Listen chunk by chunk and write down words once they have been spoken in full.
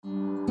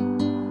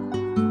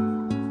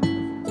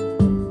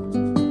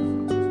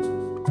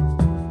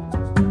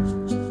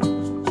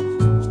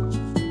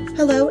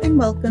Hello and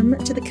welcome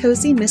to the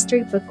Cozy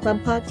Mystery Book Club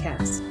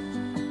podcast,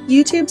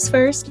 YouTube's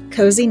first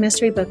Cozy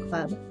Mystery Book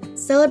Club,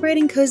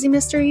 celebrating cozy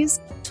mysteries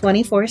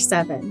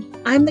 24/7.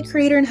 I'm the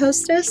creator and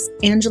hostess,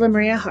 Angela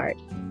Maria Hart.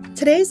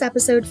 Today's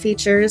episode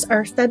features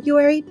our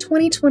February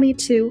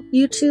 2022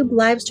 YouTube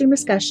livestream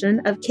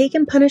discussion of Cake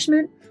and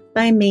Punishment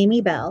by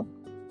Mamie Bell.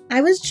 I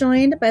was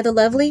joined by the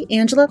lovely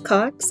Angela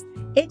Cox,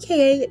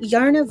 aka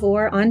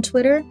Yarnivore on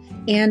Twitter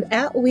and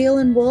at Wheel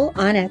and Wool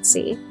on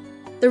Etsy.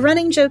 The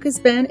running joke has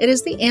been, it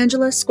is the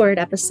Angela Squared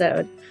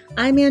episode.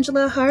 I'm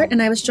Angela Hart,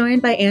 and I was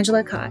joined by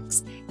Angela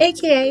Cox,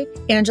 aka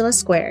Angela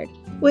Squared.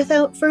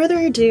 Without further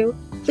ado,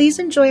 please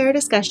enjoy our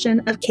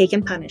discussion of Cake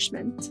and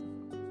Punishment.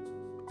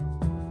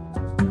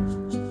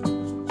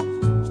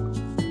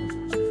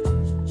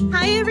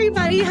 Hi,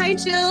 everybody. Hi,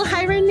 Jill.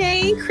 Hi,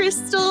 Renee,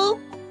 Crystal.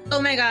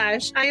 Oh my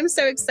gosh, I am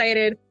so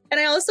excited. And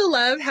I also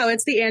love how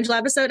it's the Angela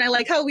episode. And I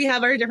like how we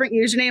have our different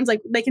usernames.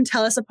 Like, they can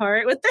tell us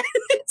apart with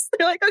this.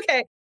 They're like,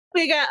 okay.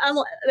 We got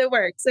it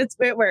works.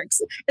 It works.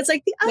 It's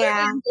like the other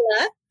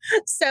Angela.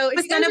 So I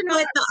was gonna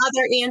put the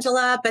other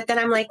Angela, but then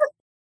I'm like,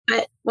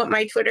 what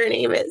my Twitter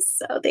name is,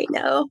 so they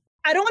know.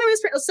 I don't want to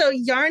mispronounce. So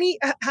Yarny,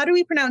 how do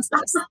we pronounce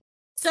this?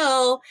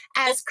 So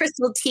as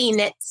Crystal T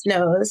Knits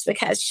knows,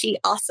 because she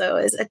also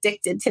is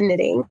addicted to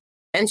knitting,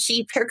 and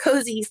her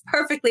cozies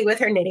perfectly with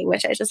her knitting,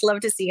 which I just love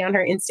to see on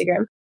her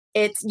Instagram.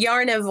 It's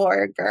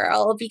Yarnivore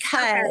Girl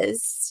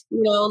because,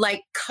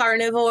 like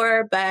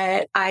carnivore,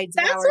 but I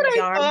devour That's what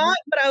yarn. I thought,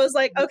 but I was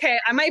like, okay,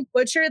 I might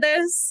butcher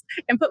this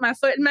and put my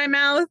foot in my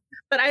mouth,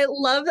 but I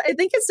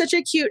think it's such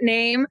a cute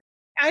name.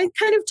 I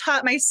kind of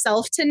taught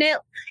myself to knit,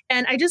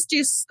 and I just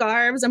do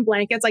scarves and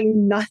blankets, like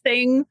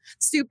nothing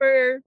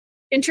super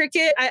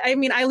intricate. I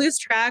mean, I lose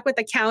track with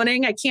the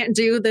counting. I can't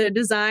do the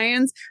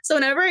designs. So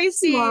whenever I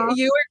see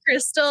you or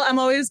Crystal, I'm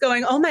always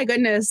going, oh my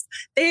goodness,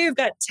 they've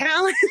got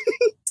talent.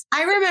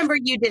 I remember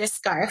you did a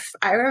scarf.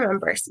 I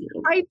remember seeing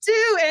it. I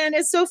do. And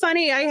it's so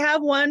funny. I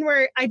have one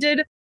where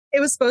it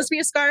was supposed to be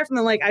a scarf. And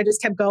then I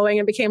just kept going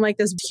and became like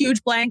this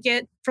huge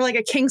blanket for like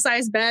a king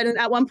size bed. And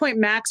at one point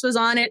Max was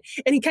on it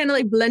and he kind of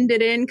like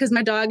blended in because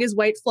my dog is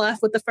white fluff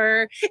with the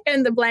fur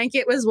and the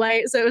blanket was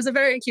white. So it was a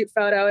very cute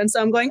photo. And so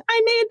I'm going,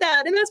 I made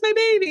that. And that's my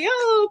baby.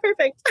 Oh,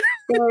 perfect.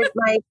 There's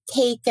my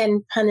Cake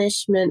and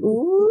Punishment.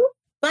 Ooh.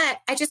 But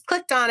I just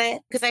clicked on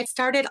it because I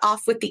started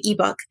off with the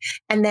ebook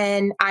and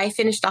then I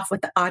finished off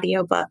with the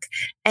audiobook,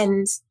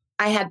 and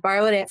I had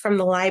borrowed it from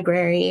the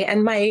library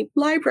and my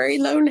library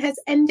loan has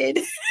ended.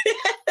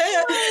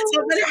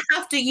 So I'm going to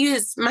have to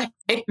use my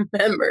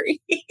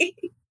memory.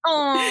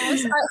 Oh,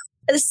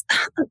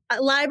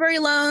 library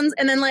loans.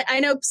 And then I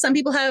know some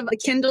people have a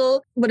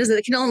Kindle,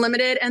 the Kindle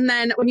Unlimited. And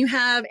then when you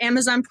have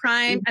Amazon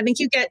Prime, I think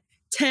you get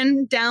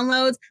 10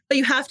 downloads, but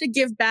you have to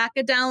give back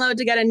a download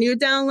to get a new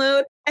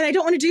download. And I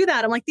don't want to do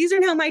that. I'm like, these are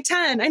now my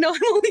 10. I know I'm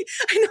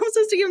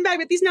supposed to give them back,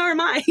 but these now are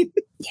mine.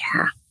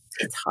 Yeah,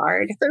 it's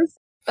hard.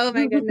 Oh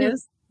my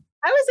goodness.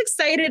 I was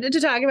excited to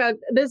talk about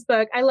this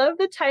book. I love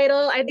the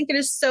title. I think it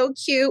is so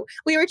cute.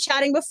 We were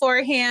chatting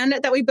beforehand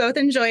that we both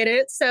enjoyed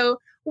it. So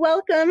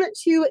welcome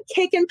to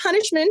Cake and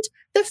Punishment,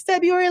 the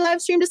February live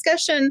stream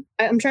discussion.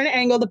 I'm trying to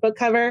angle the book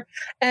cover.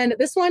 And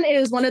this one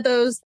is one of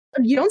those,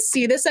 you don't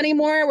see this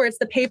anymore where it's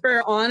the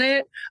paper on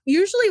it.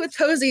 Usually with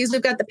cozies,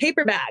 we've got the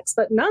paperbacks,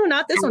 but no,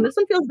 not this one. This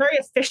one feels very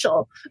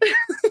official.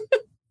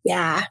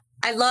 Yeah.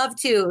 I love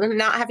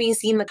not having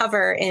seen the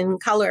cover in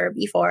color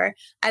before.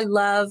 I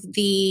love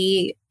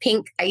the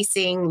pink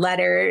icing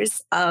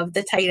letters of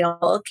the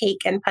title,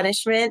 Cake and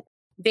Punishment,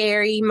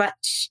 very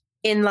much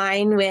in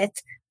line with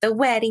the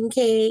wedding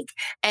cake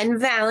and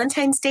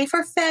Valentine's Day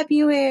for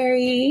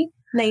February.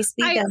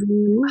 Nicely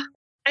done.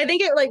 I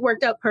think it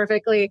worked out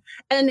perfectly.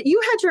 And you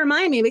had to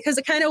remind me because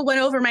it kind of went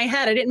over my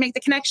head. I didn't make the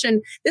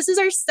connection. This is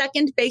our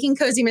second baking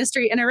cozy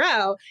mystery in a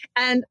row.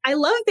 And I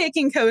love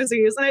baking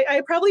cozies. And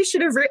I probably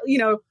should have,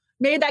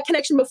 made that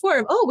connection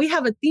before. We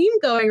have a theme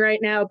going right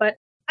now. But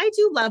I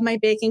do love my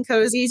baking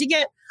cozies.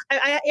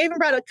 I even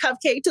brought a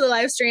cupcake to the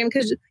live stream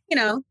because,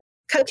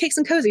 cupcakes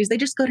and cozies, they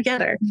just go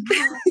together.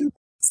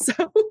 So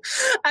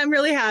I'm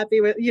really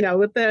happy with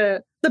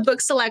the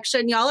book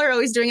selection. Y'all are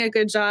always doing a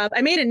good job.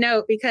 I made a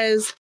note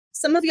because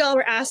some of y'all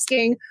were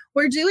asking,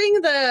 we're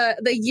doing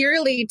the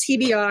yearly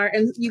TBR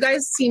and you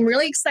guys seem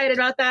really excited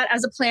about that.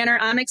 As a planner,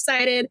 I'm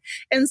excited.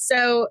 And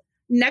so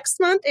next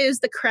month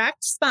is The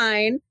Cracked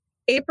Spine.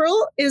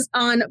 April is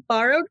on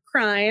Borrowed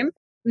Crime.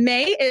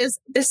 May is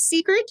The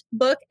Secret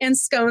Book and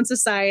Scone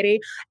Society.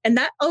 And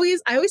I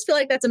always feel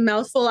like that's a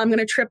mouthful. I'm going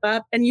to trip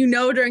up. And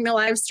during the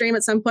live stream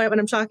at some point when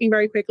I'm talking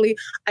very quickly,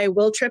 I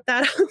will trip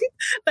that up.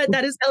 But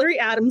that is Ellery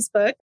Adams'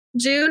 book.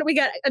 June, we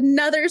got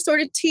another sort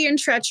of tea and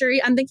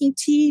treachery. I'm thinking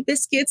tea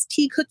biscuits,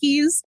 tea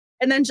cookies.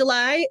 And then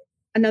July,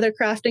 another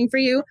crafting for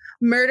you,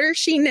 Murder,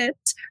 She Knit.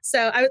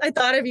 So I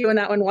thought of you in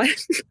that one.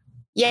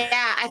 Yeah,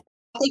 I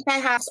think I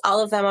have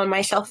all of them on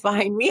my shelf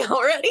behind me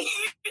already.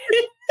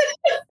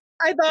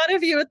 I thought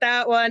of you with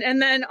that one.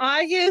 And then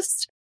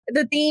August,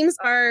 the themes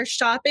are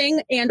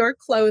shopping and or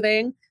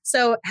clothing.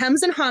 So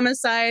Hems and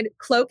Homicide,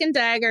 Cloak and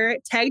Dagger,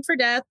 Tagged for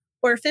Death,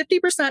 or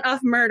 50%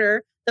 off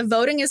Murder The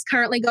voting is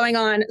currently going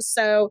on.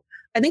 So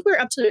I think we're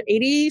up to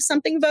 80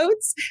 something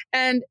votes.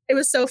 And it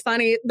was so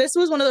funny. This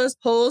was one of those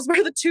polls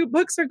where the two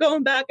books are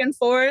going back and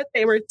forth.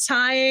 They were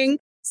tying.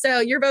 So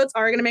your votes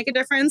are going to make a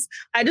difference.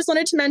 I just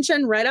wanted to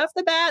mention right off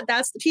the bat,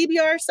 that's the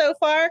TBR so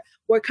far.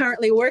 We're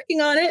currently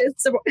working on it.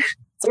 It's a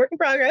work in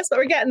progress, but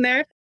we're getting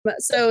there.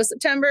 So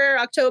September,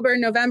 October,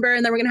 November,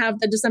 and then we're going to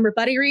have the December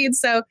buddy read.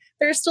 So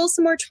there's still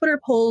some more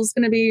Twitter polls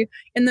going to be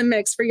in the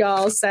mix for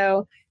y'all.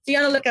 So be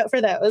on the lookout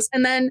for those.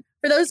 And then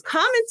for those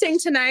commenting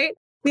tonight,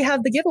 we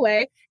have the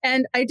giveaway.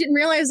 And I didn't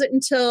realize it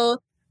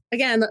until,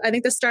 again, I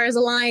think the stars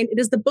aligned. It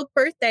is the book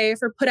birthday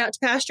for Put Out to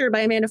Pasture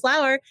by Amanda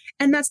Flower.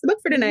 And that's the book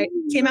for tonight.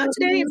 Came out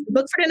today. It's the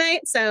book for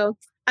tonight. So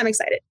I'm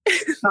excited.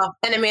 Oh,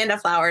 and Amanda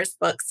Flower's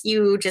books,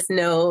 you just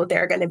know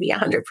they're going to be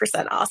 100%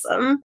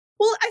 awesome.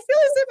 Well, I feel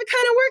as if it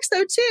kind of works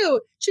though,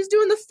 too. She's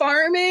doing the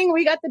farming.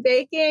 We got the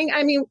baking.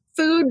 I mean,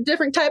 food,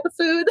 different type of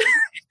food.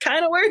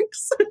 Kind of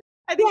works.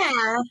 I think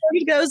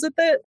it goes with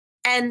it.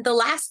 And the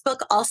last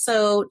book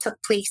also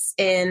took place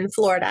in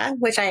Florida,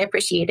 which I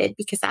appreciated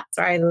because that's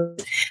where I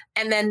live.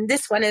 And then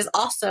this one is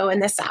also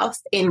in the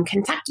South in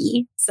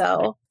Kentucky.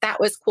 So that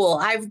was cool.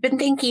 I've been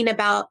thinking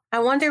about, I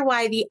wonder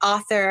why the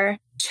author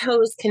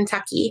chose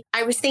Kentucky.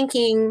 I was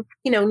thinking,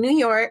 New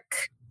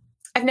York.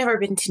 I've never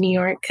been to New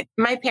York.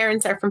 My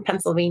parents are from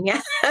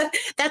Pennsylvania.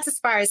 That's as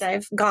far as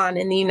I've gone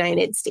in the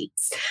United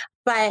States.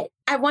 But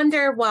I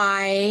wonder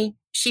why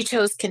she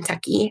chose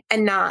Kentucky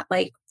and not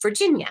like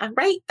Virginia,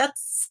 right?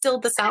 That's still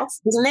the South,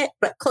 isn't it?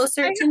 But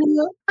closer to New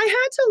York. I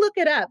had to look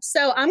it up.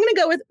 So I'm going to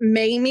go with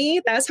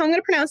Mamie. That's how I'm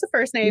going to pronounce the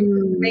first name.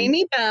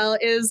 Mamie Bell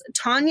is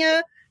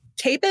Tanya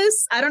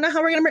Capus. I don't know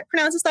how we're going to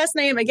pronounce his last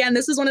name. Again,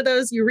 this is one of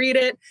those, you read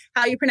it,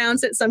 how you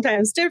pronounce it,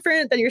 sometimes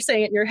different than you're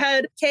saying it in your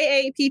head.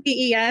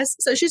 Kappes.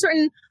 So she's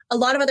written a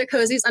lot of other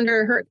cozies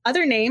under her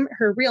other name,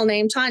 her real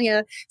name,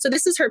 Tanya. So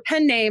this is her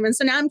pen name. And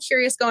so now I'm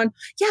curious going,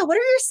 what are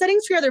your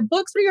settings for your other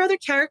books? What are your other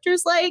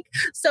characters like?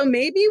 So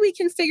maybe we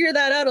can figure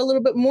that out a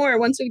little bit more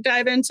once we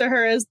dive into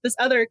her as this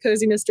other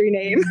cozy mystery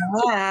name.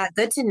 Yeah,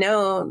 good to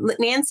know.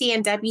 Nancy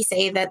and Debbie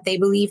say that they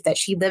believe that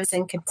she lives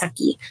in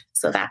Kentucky.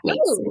 So that makes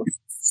sense.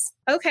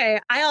 Okay.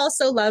 I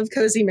also love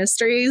cozy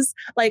mysteries.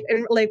 Like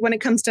when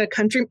it comes to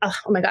country, oh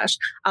my gosh,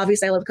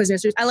 obviously I love cozy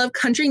mysteries. I love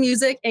country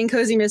music and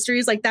cozy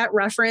mysteries. Like that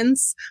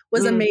reference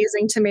was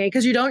amazing to me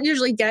because you don't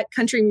usually get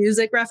country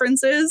music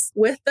references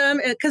with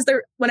them because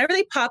whenever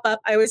they pop up,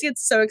 I always get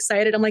so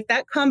excited. I'm like,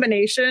 that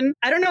combination,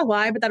 I don't know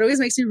why, but that always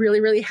makes me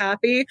really, really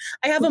happy.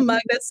 I have a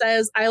mug that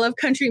says, I love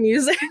country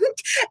music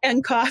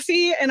and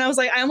coffee. And I was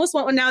like, I almost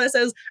want one now that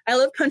says, I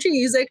love country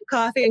music,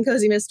 coffee, and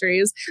cozy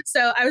mysteries.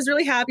 So I was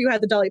really happy you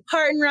had the Dolly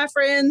Parton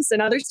reference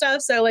and other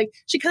stuff. So like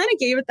she kind of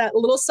gave it that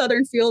little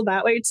Southern feel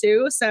that way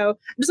too. So I'm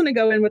just going to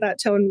go in with that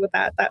tone with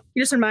that. That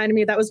you just reminded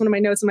me, that was one of my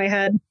notes in my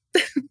head.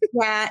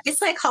 Yeah,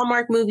 it's like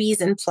Hallmark movies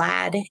and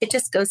plaid. It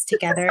just goes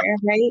together,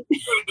 right?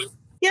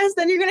 Yes,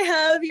 then you're going to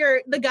have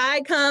the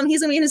guy come.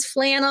 He's going to be in his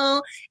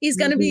flannel. He's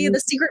going to be the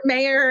secret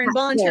mayor and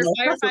volunteer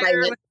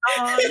firefighter.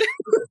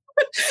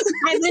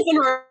 I live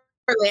in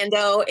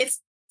Orlando.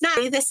 It's not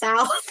the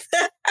South.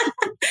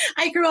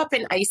 I grew up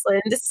in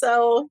Iceland.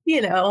 So,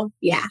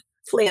 yeah,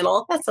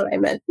 flannel. That's what I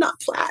meant, not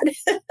plaid.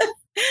 Oh,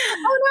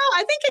 no,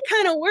 I think it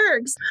kind of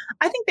works.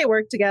 I think they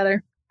work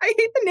together. I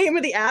hate the name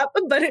of the app,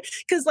 but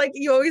because like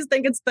you always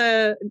think it's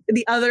the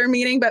other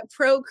meaning, but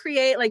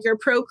Procreate, like you're a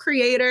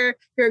procreator,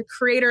 you're a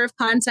creator of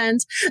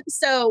content.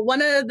 So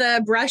one of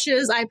the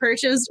brushes I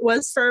purchased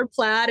was for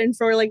plaid and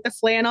for like the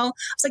flannel.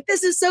 I was like,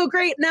 this is so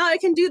great. Now I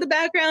can do the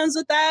backgrounds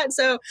with that.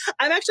 So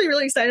I'm actually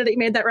really excited that you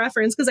made that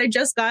reference because I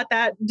just got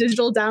that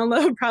digital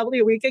download probably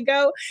a week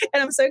ago.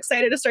 And I'm so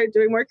excited to start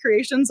doing more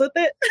creations with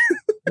it.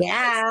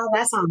 Yeah,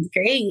 that sounds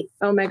great.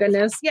 Oh my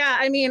goodness. Yeah.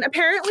 I mean,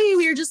 apparently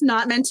we are just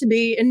not meant to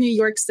be in New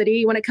York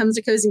City when it comes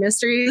to cozy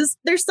mysteries.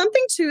 There's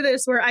something to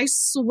this where I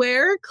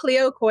swear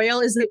Cleo Coyle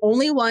is the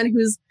only one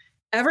who's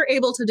ever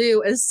able to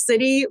do a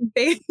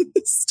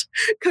city-based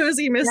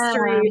cozy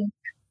mystery. Yeah.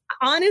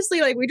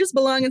 Honestly, like we just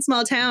belong in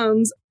small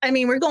towns. I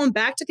mean, we're going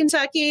back to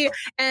Kentucky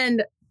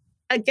and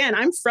again,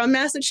 I'm from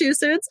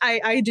Massachusetts.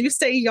 I do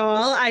say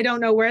y'all. I don't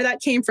know where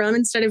that came from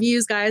instead of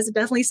yous guys. It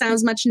definitely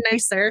sounds much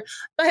nicer.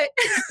 But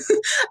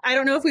I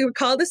don't know if we would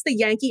call this the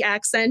Yankee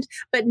accent.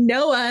 But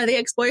Noah, the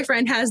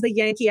ex-boyfriend, has the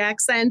Yankee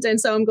accent. And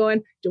so I'm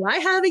going, do I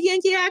have a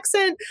Yankee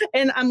accent?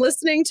 And I'm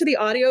listening to the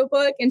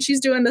audiobook and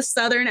she's doing the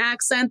Southern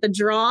accent, the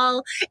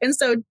drawl. And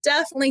so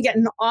definitely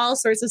getting all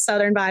sorts of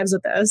Southern vibes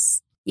with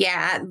this.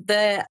 Yeah,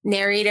 the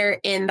narrator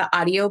in the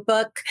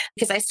audiobook,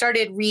 because I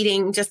started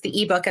reading just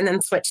the ebook and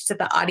then switched to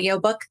the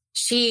audiobook.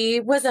 She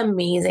was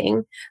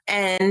amazing.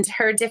 And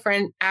her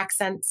different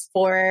accents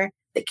for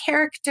the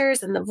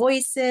characters and the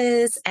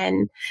voices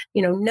and,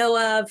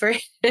 Noah,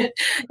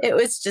 it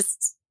was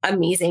just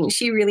amazing.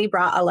 She really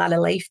brought a lot of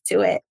life to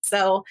it.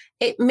 So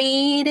it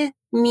made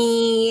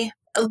me...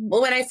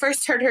 When I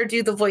first heard her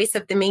do the voice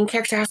of the main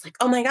character, I was like,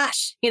 oh my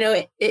gosh,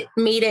 it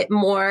made it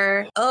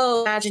more,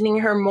 imagining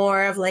her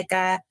more of like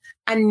a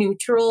a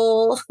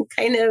neutral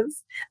kind of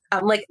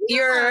like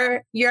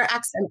your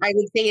accent, I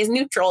would say, is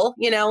neutral,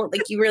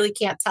 like you really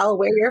can't tell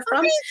where you're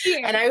from.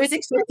 And I was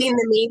expecting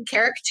the main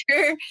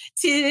character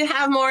to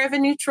have more of a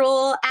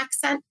neutral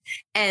accent.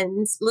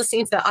 And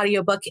listening to the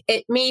audiobook,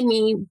 it made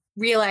me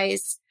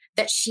realize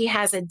that she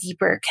has a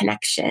deeper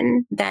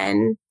connection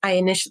than I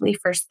initially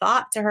first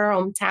thought to her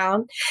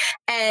hometown.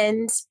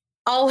 And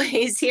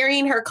always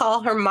hearing her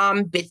call her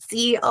mom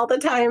Bitsy all the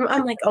time,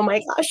 I'm like, oh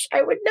my gosh,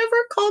 I would never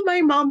call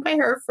my mom by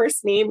her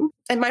first name.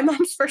 And my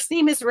mom's first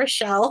name is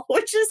Rochelle,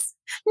 which is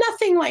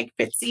nothing like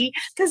Bitsy,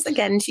 because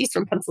again, she's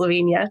from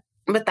Pennsylvania.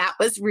 But that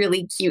was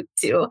really cute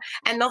too.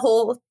 And the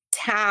whole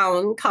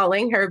town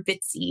calling her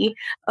Bitsy,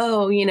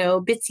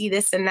 Bitsy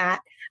this and that.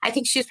 I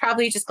think she was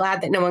probably just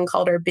glad that no one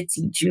called her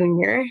Bitsy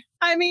Jr.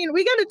 I mean,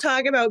 we got to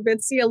talk about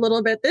Bitsy a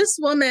little bit. This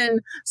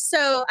woman,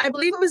 so I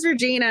believe it was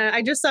Regina.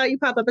 I just saw you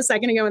pop up a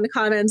second ago in the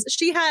comments.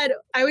 I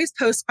always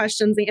post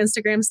questions in the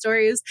Instagram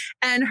stories,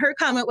 and her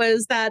comment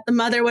was that the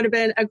mother would have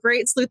been a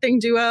great sleuthing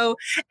duo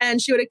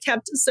and she would have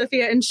kept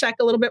Sophia in check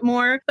a little bit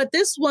more. But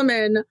this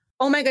woman,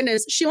 oh my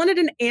goodness, she wanted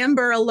an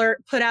Amber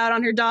Alert put out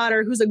on her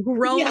daughter, who's a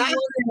grown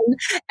woman,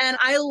 and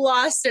I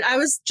lost it. I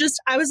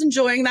was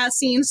enjoying that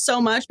scene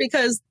so much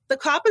because the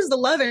cop is the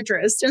love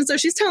interest. And so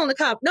she's telling the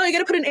cop, no, you got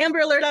to put an Amber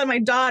Alert on my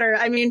daughter.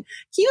 I mean,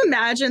 can you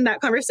imagine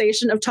that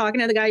conversation of talking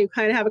to the guy you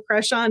kind of have a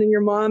crush on and your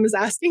mom is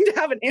asking to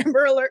have an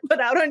Amber Alert put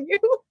out on you?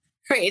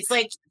 Right. It's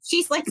like,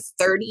 she's like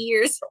 30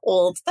 years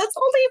old. That's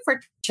only for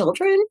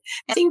children,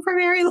 I think, for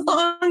very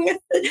long.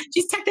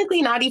 She's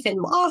technically not even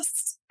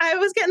lost. I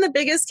was getting the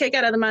biggest kick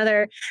out of the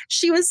mother.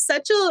 She was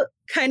such a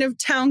kind of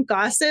town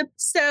gossip.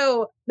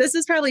 So this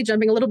is probably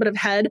jumping a little bit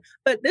ahead,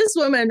 but this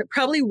woman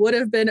probably would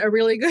have been a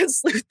really good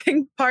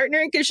sleuthing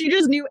partner because she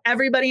just knew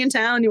everybody in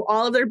town, knew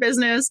all of their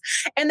business.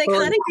 And they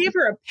kind of gave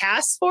her a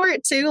pass for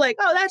it too. Like,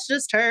 oh, that's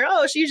just her.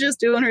 Oh, she's just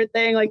doing her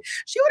thing. Like,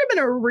 she would have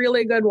been a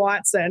really good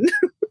Watson.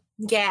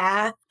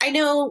 Yeah. I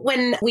know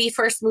when we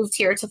first moved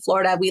here to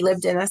Florida, we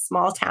lived in a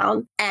small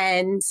town,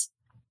 and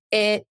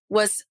it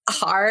was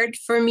hard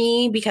for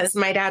me because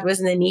my dad was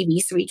in the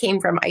Navy. So we came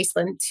from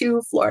Iceland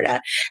to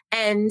Florida,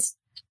 and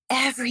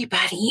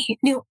everybody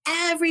knew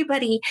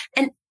everybody.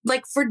 And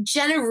like for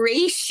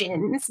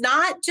generations,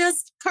 not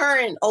just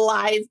current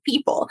alive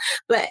people,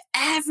 but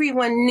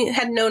everyone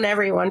had known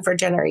everyone for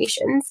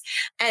generations.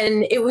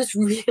 And it was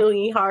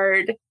really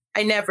hard.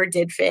 I never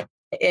did fit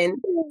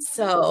in.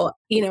 So,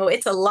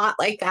 it's a lot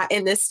like that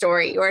in this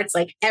story where it's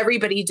like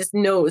everybody just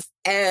knows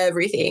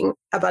everything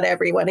about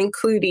everyone,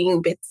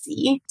 including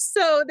Bitsy.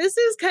 So this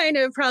is kind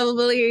of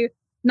probably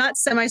not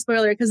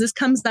semi-spoiler because this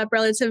comes up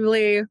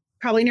relatively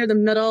probably near the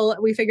middle.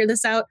 We figured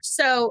this out.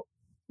 So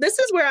this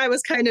is where I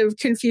was kind of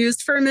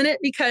confused for a minute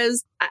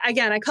because,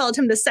 again, I called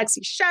him the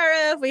sexy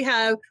sheriff. We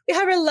have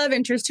our love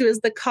interest who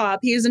is the cop.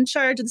 He is in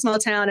charge of the small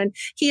town and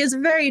he is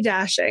very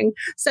dashing.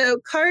 So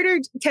Carter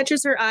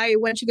catches her eye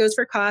when she goes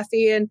for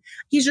coffee and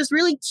he's just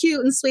really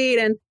cute and sweet.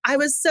 And I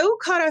was so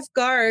caught off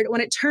guard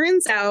when it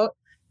turns out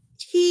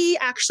he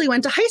actually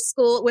went to high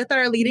school with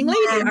our leading lady,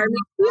 our lead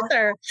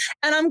Luther.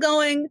 And I'm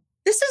going,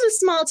 this is a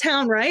small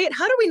town, right?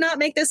 How do we not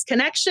make this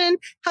connection?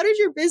 How did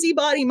your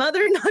busybody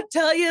mother not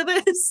tell you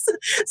this?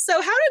 So how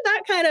did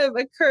that kind of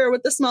occur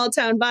with the small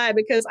town vibe?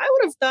 Because I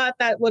would have thought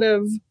that would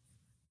have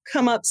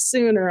come up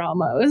sooner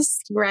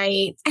almost.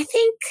 Right. I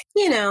think,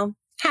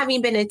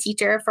 having been a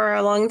teacher for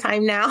a long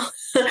time now,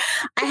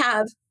 I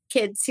have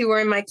kids who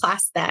were in my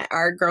class that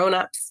are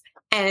grown-ups,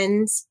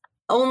 and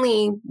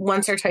only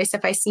once or twice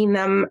have I seen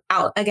them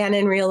out again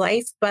in real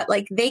life, but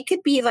like they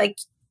could be like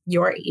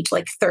your age,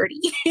 like 30,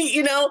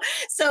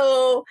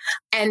 So,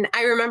 and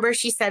I remember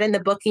she said in the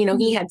book,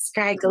 he had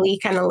scraggly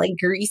kind of like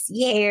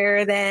greasy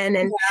hair then.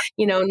 And,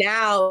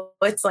 now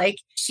it's like,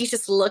 she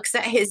just looks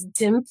at his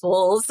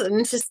dimples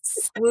and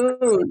just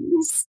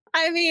swoons.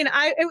 I mean,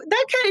 that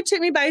kind of took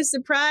me by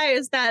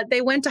surprise that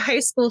they went to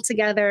high school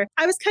together.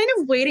 I was kind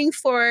of waiting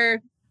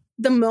for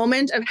the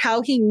moment of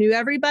how he knew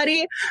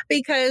everybody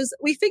because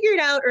we figured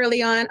out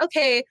early on,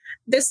 okay,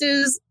 this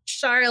is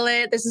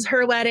Charlotte. This is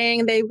her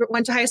wedding. They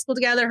went to high school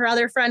together. Her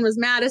other friend was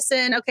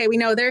Madison. Okay, we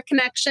know their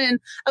connection.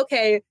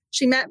 Okay,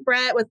 she met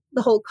Brett with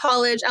the whole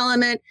college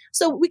element.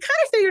 So we kind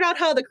of figured out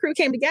how the crew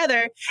came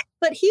together.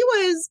 But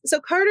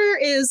Carter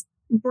is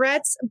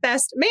Brett's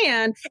best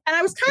man. And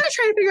I was kind of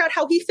trying to figure out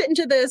how he fit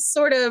into this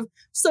sort of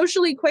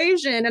social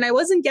equation. And I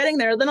wasn't getting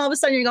there. Then all of a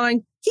sudden you're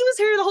going, he was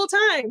here the whole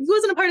time. He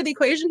wasn't a part of the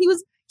equation. He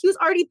was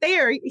already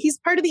there. He's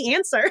part of the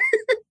answer.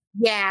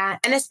 Yeah.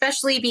 And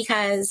especially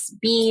because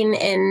being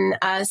in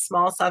a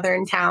small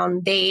Southern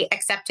town, they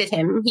accepted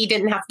him. He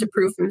didn't have to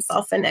prove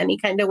himself in any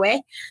kind of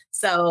way.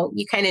 So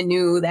you kind of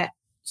knew that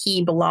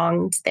he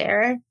belonged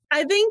there.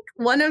 I think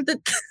one of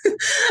the...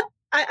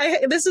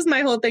 this is my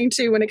whole thing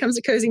too when it comes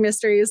to cozy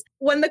mysteries.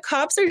 When the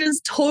cops are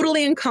just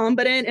totally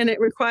incompetent and it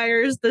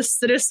requires the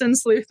citizen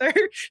sleuther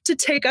to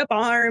take up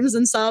arms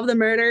and solve the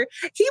murder,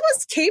 he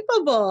was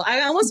capable.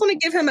 I almost want to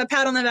give him a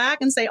pat on the back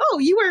and say, oh,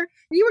 you were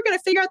going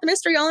to figure out the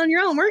mystery all on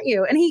your own, weren't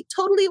you? And he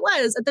totally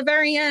was. At the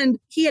very end,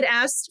 he had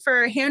asked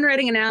for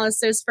handwriting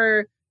analysis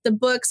for the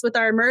books with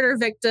our murder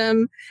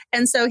victim.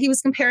 And so he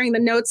was comparing the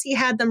notes he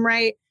had them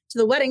write to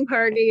the wedding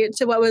party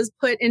to what was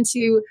put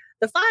into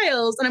the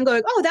files. And I'm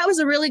going, oh, that was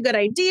a really good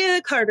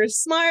idea. Carter's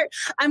smart.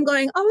 I'm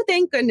going, oh,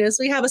 thank goodness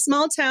we have a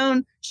small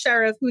town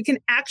sheriff who can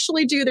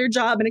actually do their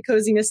job in a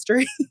cozy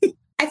mystery.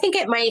 I think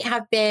it might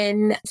have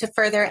been to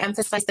further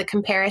emphasize the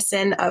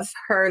comparison of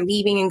her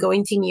leaving and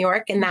going to New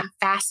York and that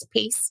fast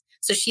pace.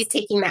 So she's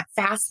taking that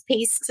fast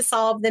pace to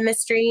solve the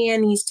mystery,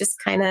 and he's just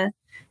kind of,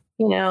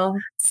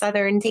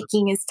 Southern,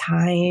 taking his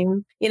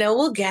time.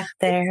 We'll get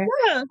there.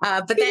 Yeah.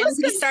 But then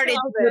he started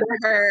to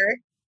her,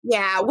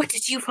 what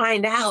did you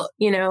find out?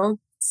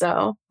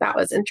 So that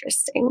was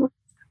interesting.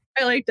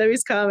 I like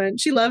Debbie's comment.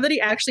 She loved that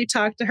he actually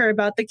talked to her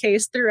about the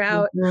case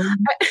throughout.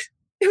 Mm-hmm.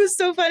 It was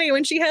so funny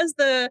when she has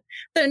the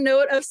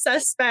note of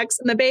suspects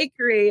in the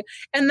bakery,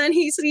 and then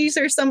he sees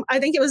her I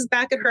think it was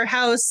back at her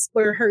house,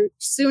 or her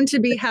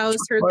soon-to-be house,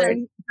 her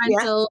then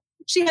rental.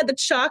 She had the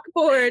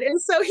chalkboard, and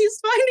so he's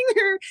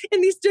finding her in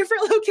these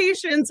different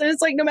locations, and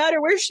it's like no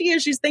matter where she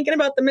is, she's thinking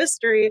about the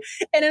mystery,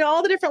 and in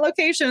all the different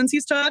locations,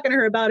 he's talking to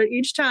her about it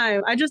each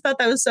time. I just thought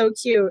that was so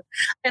cute,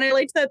 and I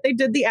liked that they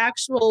did the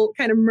actual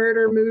kind of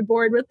murder mood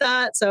board with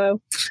that. So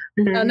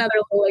another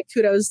little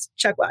kudos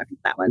check mark with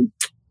that one.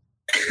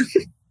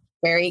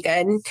 Very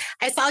good.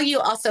 I saw you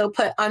also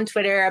put on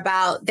Twitter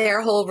about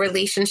their whole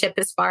relationship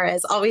as far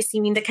as always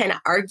seeming to kind of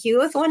argue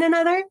with one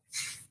another.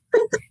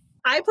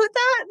 I put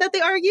that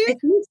they argued? I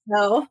think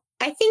so.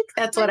 I think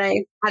that's what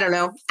I don't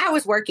know. I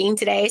was working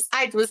today. So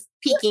I was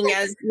peeking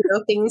as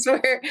things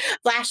were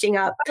flashing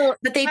up.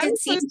 But they did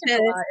seem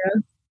to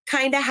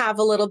kind of have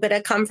a little bit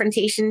of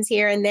confrontations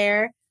here and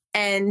there.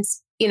 And,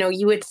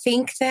 you would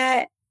think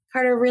that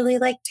Carter really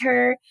liked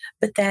her,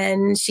 but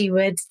then she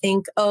would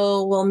think,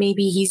 oh, well,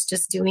 maybe he's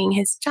just doing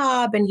his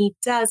job and he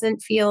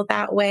doesn't feel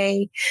that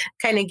way,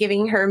 kind of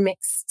giving her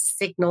mixed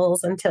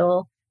signals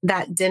until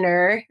that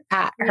dinner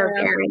at her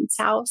parents'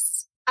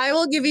 house. I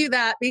will give you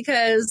that,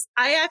 because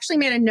I actually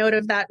made a note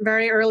of that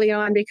very early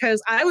on,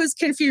 because I was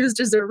confused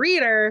as a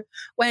reader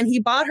when he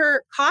bought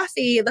her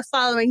coffee the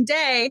following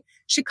day.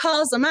 She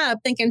calls him up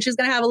thinking she's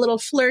going to have a little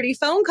flirty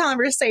phone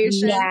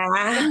conversation. Yeah.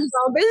 And it's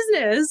all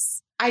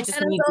business. I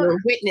just need your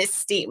witness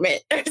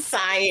statement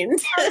signed.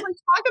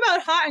 Talk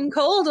about hot and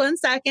cold 1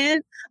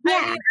 second. Yeah.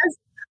 I mean,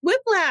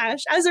 whiplash.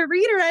 As a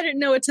reader, I didn't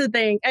know what to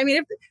think. I mean,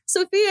 if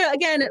Sophia,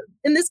 again,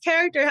 in this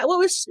character,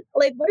 what is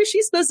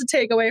she supposed to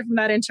take away from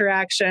that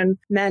interaction?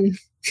 Men.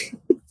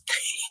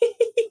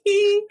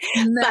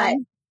 But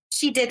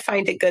she did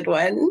find a good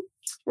one,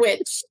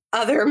 which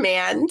other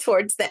man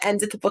towards the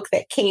end of the book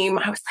that came,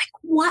 I was like,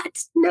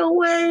 what? No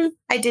one.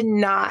 I did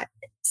not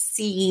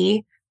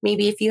see.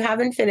 Maybe if you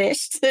haven't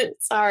finished,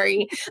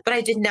 sorry, but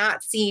I did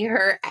not see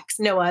her ex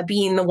Noah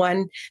being the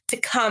one to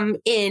come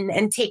in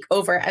and take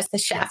over as the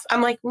chef.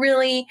 I'm like,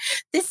 really?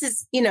 This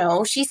is,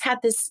 she's had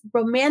this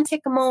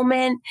romantic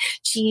moment.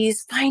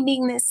 She's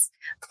finding this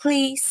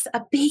place,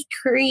 a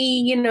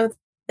bakery,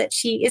 that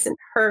she isn't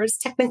hers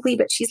technically,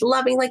 but she's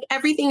loving, like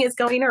everything is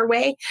going her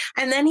way.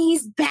 And then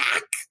he's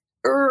back.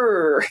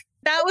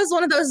 That was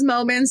one of those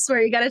moments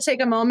where you got to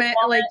take a moment,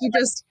 like you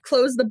just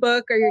close the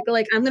book, or you're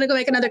like, I'm going to go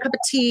make another cup of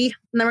tea,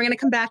 and then we're going to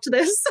come back to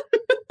this.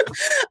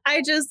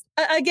 I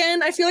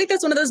feel like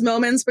that's one of those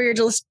moments where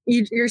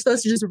you're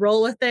supposed to just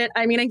roll with it.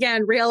 I mean,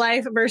 again, real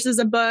life versus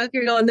a book.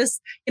 You're going,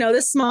 this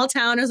small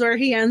town is where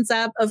he ends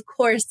up. Of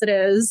course it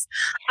is.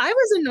 I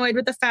was annoyed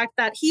with the fact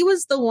that he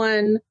was the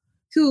one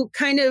who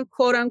kind of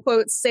quote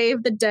unquote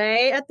saved the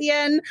day at the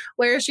end,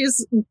 where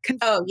she's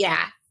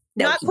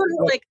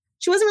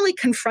she wasn't really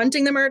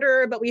confronting the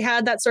murderer, but we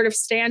had that sort of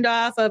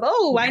standoff of,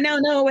 I now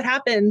know what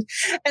happened.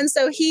 And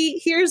so he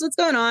hears what's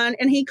going on,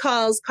 and he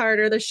calls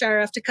Carter, the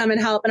sheriff, to come and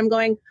help. And I'm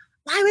going,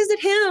 why was it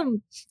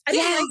him?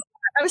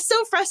 I was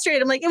so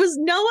frustrated. I'm like, it was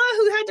Noah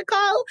who had to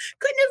call.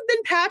 Couldn't have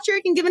been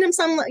Patrick and given him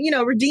some,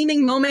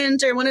 redeeming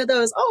moment, or one of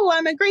those,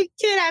 I'm a great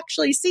kid,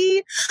 actually.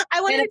 See, I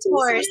wanted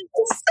to.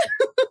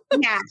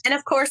 Yeah. And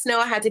of course,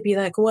 Noah had to be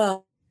like,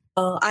 well,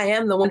 I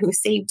am the one who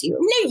saved you.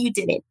 No, you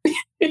didn't.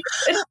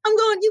 I'm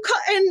going, you call,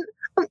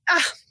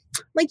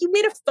 and you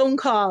made a phone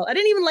call. I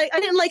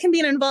didn't like him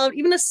being involved,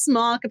 even a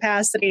small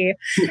capacity.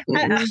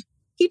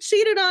 He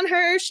cheated on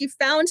her. She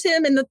found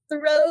him in the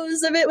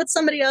throes of it with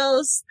somebody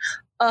else.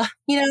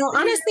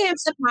 Honestly, I'm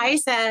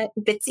surprised that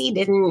Bitsy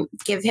didn't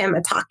give him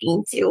a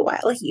talking to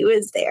while he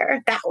was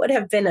there. That would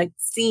have been a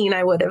scene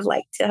I would have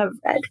liked to have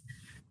read.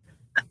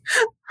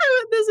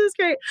 This is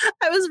great.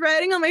 I was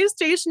riding on my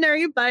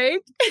stationary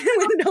bike, and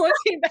when Noah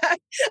came back,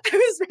 I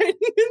was riding.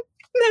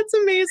 That's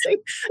amazing.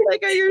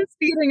 Like, you're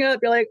speeding up.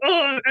 You're like,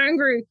 I'm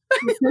angry.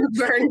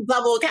 Burn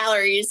double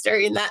calories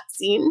during that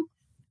scene.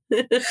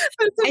 That's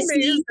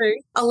amazing. I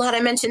see a lot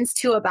of mentions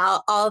too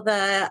about all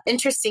the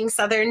interesting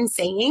Southern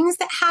sayings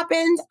that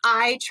happened.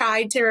 I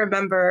tried to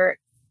remember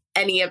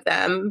any of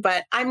them,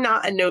 but I'm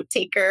not a note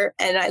taker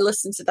and I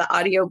listen to the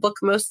audiobook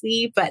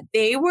mostly, but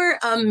they were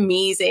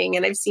amazing.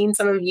 And I've seen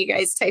some of you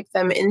guys type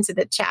them into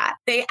the chat.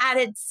 They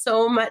added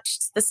so much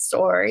to the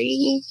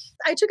story.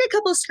 I took a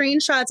couple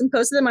screenshots and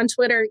posted them on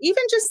Twitter.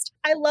 Even just,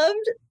 I love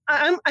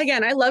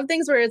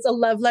things where it's a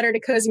love letter to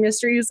cozy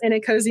mysteries in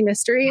a cozy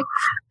mystery.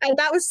 And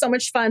that was so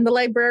much fun. The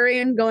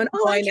librarian going,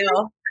 oh, I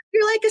know.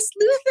 You're like a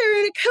sleuther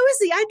and a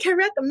cozy. I can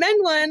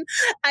recommend one.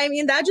 I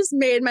mean, that just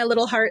made my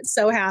little heart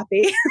so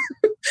happy.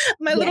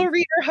 My little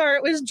reader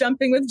heart was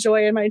jumping with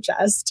joy in my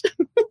chest.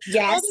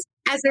 Yes.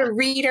 As a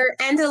reader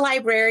and a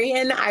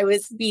librarian, I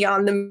was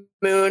beyond the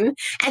moon.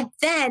 And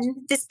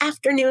then this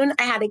afternoon,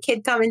 I had a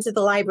kid come into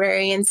the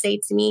library and say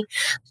to me,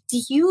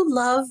 do you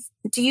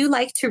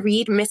like to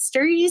read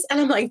mysteries?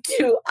 And I'm like,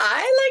 do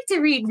I like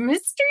to read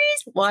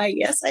mysteries? Why,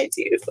 yes, I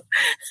do.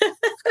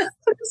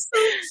 That's so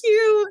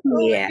cute. Oh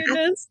yeah. My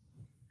goodness.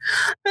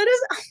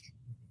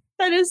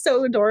 That is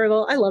so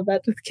adorable. I love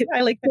that.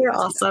 I like that. They're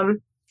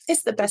awesome.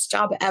 It's the best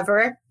job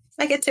ever.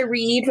 I get to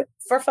read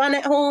for fun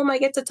at home. I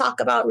get to talk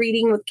about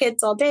reading with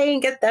kids all day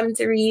and get them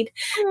to read.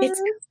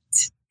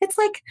 It's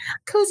like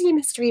cozy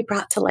mystery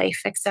brought to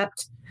life,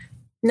 except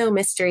no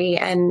mystery.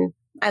 And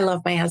I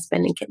love my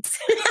husband and kids.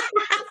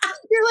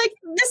 You're like,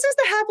 this is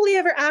the happily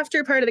ever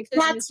after part of the cozy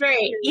That's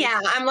right. Yeah.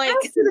 I'm like,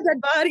 after the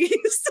dead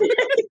bodies,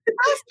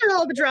 after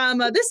all the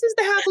drama, this is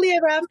the happily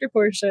ever after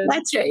portion.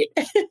 That's right.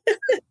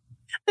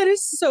 That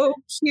is so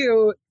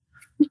cute.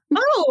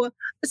 Oh,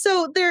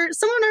 so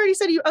someone already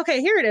said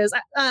okay, here it is.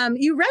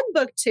 You read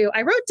book 2.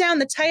 I wrote down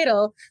the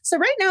title. So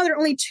right now there are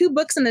only 2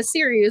 books in the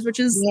series, which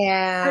is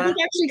I think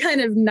actually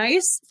kind of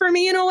nice for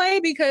me in a way,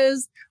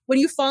 because when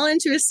you fall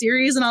into a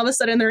series and all of a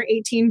sudden there are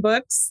 18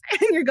 books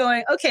and you're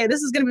going, okay,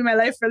 this is going to be my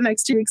life for the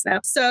next 2 weeks now.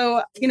 So,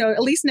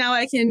 at least now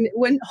I can,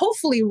 when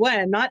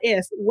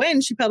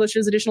she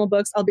publishes additional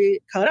books, I'll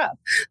be caught up.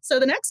 So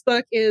the next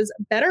book is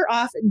Better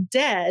Off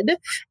Dead.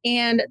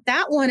 And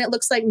that one, it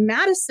looks like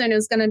Madison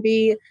is going to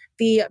be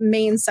the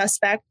main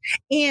suspect.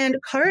 And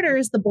Carter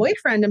is the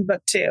boyfriend in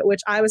book 2,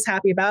 which I was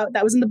happy about.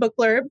 That was in the book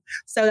blurb.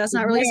 So that's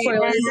not really a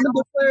spoiler. It's in the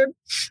book blurb.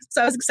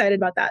 So I was excited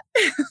about that.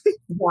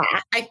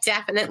 Yeah, I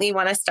definitely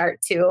want to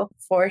start too,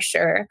 for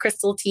sure.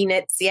 Crystal T.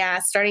 Knits,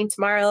 starting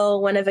tomorrow,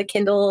 one of a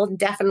Kindle,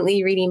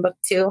 definitely reading book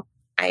 2.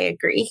 I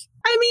agree.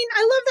 I mean,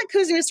 I love that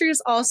cozy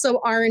mysteries also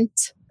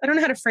aren't, I don't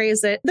know how to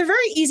phrase it. They're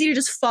very easy to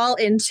just fall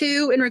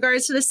into in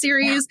regards to the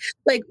series.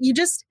 Yeah. Like you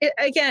just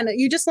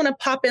want to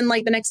pop in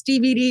like the next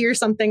DVD or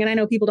something. And I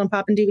know people don't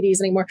pop in DVDs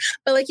anymore,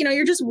 but like,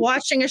 you're just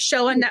watching a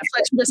show on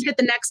Netflix and just hit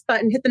the next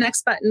button.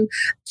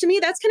 To me,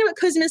 that's kind of what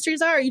cozy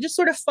mysteries are. You just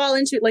sort of fall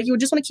into it. Like you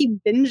just want to keep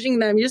binging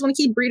them. You just want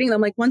to keep reading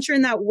them. Like once you're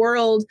in that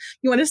world,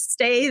 you want to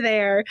stay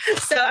there.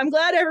 So I'm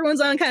glad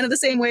everyone's on kind of the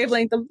same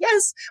wavelength of,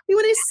 yes, we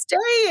want to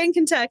stay in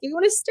Kentucky. We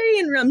want to stay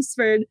in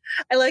Rumsford.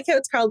 I like how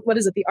it's called, what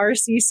is it? The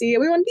RCC.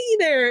 We want to be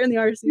there in the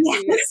RCC.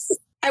 Yes.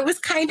 I was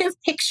kind of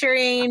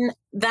picturing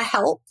The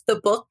Help, the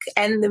book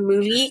and the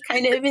movie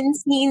kind of in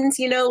scenes,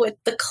 with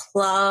the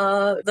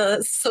club,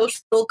 the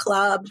social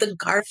club, the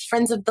Garth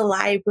Friends of the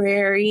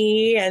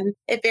Library. And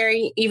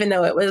even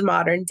though it was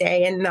modern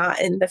day and not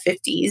in the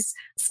 50s,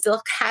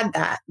 still had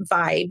that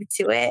vibe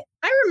to it.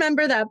 I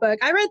remember that book.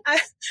 I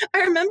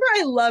remember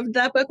I loved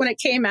that book when it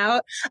came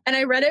out, and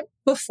I read it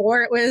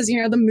before it was,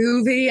 the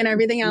movie and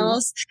everything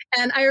else.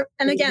 And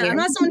again, I'm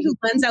not someone who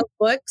lends out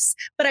books,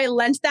 but I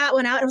lent that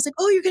one out. And I was like,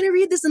 oh, you're going to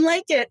read this and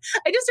like it.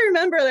 I just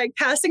remember like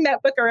passing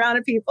that book around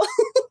to people.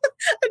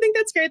 I think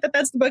that's great that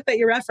that's the book that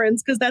you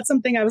referenced, because that's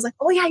something I was like,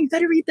 oh yeah, you got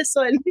to read this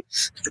one.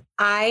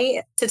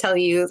 To tell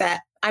you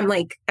that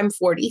I'm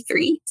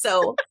 43.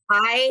 So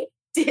I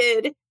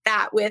did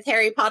that with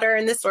Harry Potter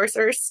and the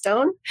Sorcerer's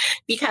Stone,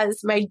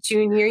 because my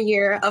junior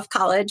year of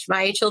college,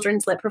 my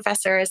children's lit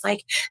professor is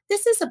like,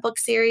 this is a book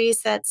series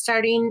that's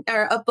starting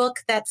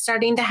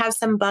to have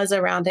some buzz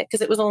around it,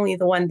 because it was only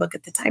the one book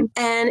at the time.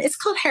 And it's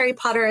called Harry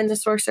Potter and the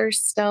Sorcerer's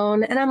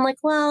Stone. And I'm like,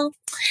 well,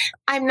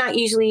 I'm not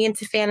usually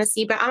into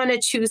fantasy, but I'm going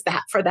to choose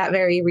that for that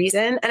very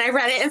reason. And I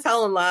read it and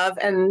fell in love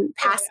and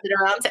passed it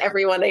around to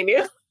everyone I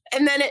knew.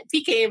 And then it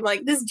became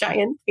like this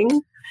giant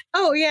thing.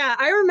 Oh, yeah.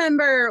 I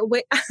remember,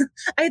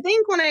 I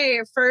think when I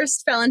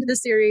first fell into the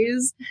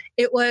series,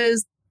 it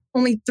was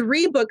only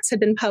 3 books had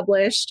been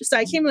published. So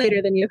I came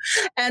later than you.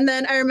 And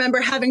then I remember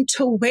having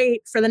to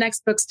wait for the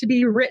next books to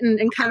be written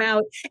and come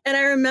out. And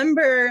I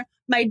remember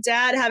my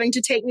dad having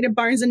to take me to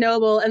Barnes &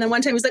 Noble. And then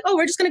one time he was like, oh,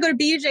 we're just going to go to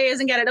BJ's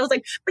and get it. I was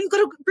like, but you got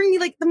to bring me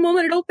like the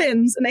moment it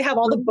opens. And they have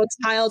all the books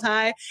piled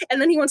high.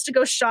 And then he wants to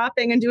go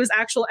shopping and do his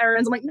actual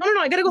errands. I'm like, no,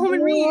 I got to go home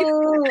and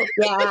read.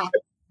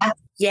 Yeah.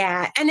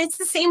 Yeah. And it's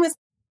the same with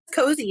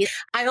cozy.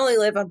 I only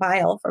live a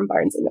mile from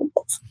Barnes &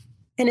 Noble.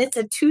 And it's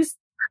a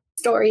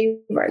 2-story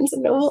Barnes &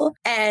 Noble.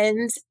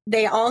 And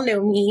they all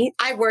know me.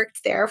 I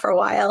worked there for a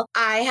while.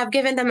 I have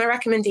given them a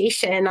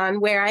recommendation on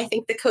where I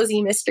think the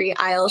cozy mystery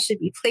aisle should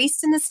be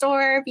placed in the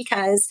store,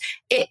 because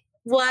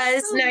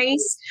was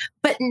nice.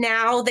 But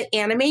now the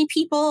anime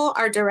people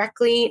are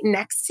directly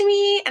next to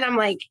me. And I'm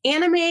like,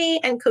 anime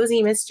and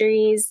cozy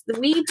mysteries,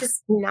 we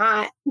just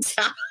not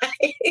jive.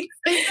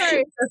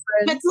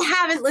 But you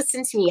haven't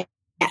listened to me yet.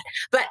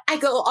 But I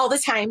go all the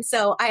time.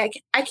 So I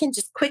can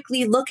just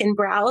quickly look and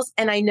browse.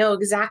 And I know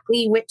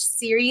exactly which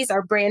series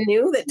are brand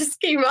new that just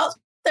came out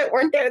that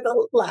weren't there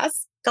the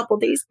last couple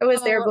days. I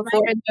was there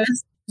before.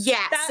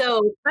 Yeah.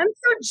 So I'm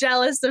so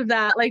jealous of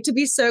that. Like to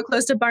be so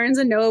close to Barnes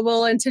and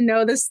Noble and to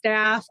know the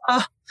staff.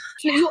 Oh,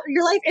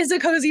 your life is a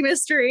cozy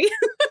mystery.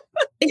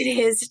 It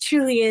is. It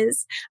truly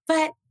is.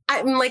 But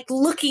I'm like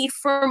looking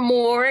for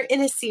more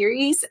in a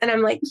series. And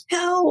I'm like,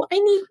 no, I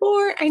need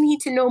more. I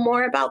need to know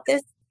more about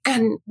this.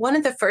 And one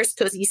of the first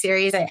cozy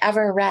series I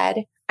ever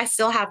read, I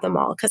still have them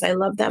all because I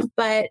love them,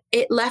 but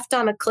it left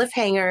on a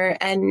cliffhanger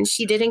and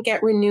she didn't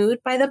get renewed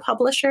by the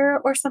publisher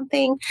or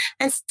something.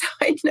 And so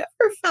I never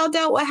found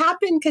out what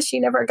happened because she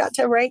never got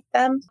to write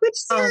them. Which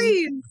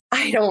series?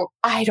 I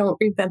don't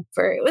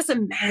remember. It was a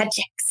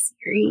magic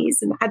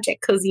series, a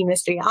magic cozy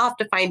mystery. I'll have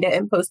to find it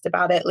and post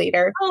about it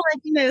later. Oh my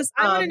goodness.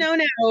 I want to know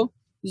now.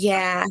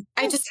 Yeah.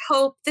 I just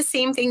hope the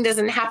same thing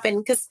doesn't happen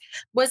because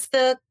was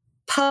the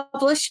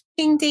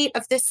publishing date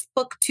of this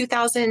book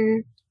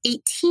 2018,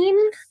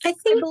 I think.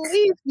 I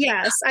believe,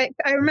 yes.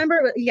 I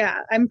remember,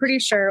 yeah, I'm pretty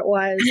sure it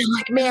was. I'm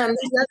like, man,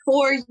 that's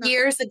 4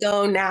 years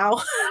ago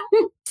now.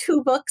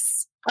 2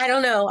 books. I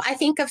don't know. I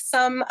think of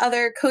some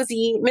other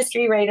cozy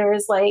mystery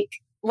writers, like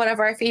one of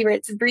our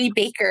favorites, Bree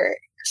Baker.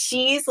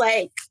 She's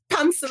like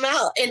pumps them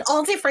out in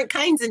all different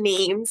kinds of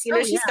names. You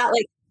know, she's got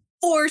like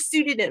 4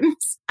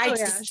 pseudonyms. I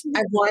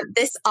want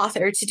this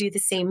author to do the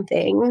same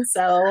thing.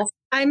 So,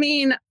 I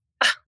mean,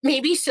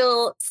 maybe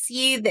she'll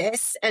see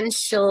this and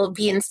she'll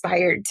be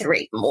inspired to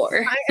write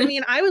more. I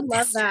mean, I would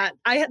love that.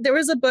 There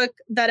was a book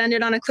that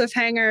ended on a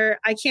cliffhanger.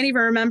 I can't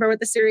even remember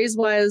what the series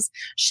was.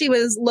 She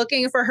was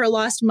looking for her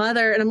lost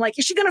mother. And I'm like,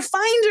 is she going to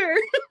find her?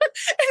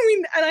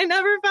 And I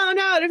never found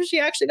out if she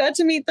actually got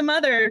to meet the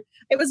mother.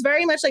 It was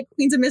very much like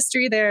Queens of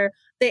Mystery there.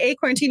 The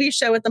Acorn TV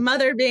show with the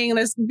mother being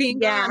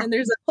gone. And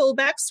there's a whole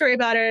backstory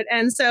about it.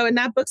 And so in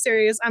that book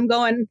series, I'm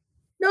going,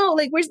 no,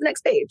 like, where's the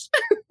next page?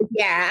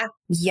 Yeah.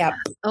 Yep.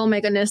 Oh my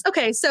goodness.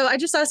 Okay. So I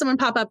just saw someone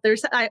pop up. There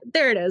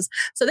it is.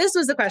 So this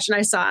was the question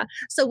I saw.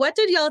 So what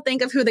did y'all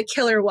think of who the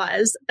killer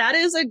was? That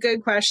is a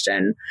good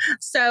question.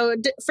 So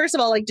first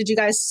of all, like, did you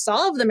guys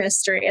solve the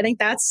mystery? I think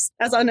that's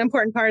an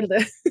important part of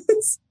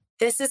this.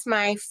 This is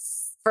my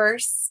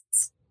first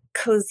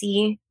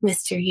cozy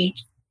mystery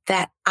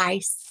that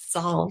I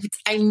solved.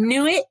 I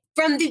knew it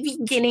from the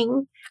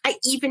beginning. I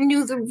even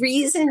knew the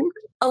reason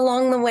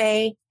along the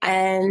way.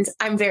 And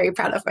I'm very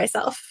proud of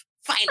myself.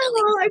 Finally.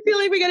 Oh, I feel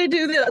like we got to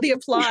do the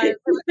applause.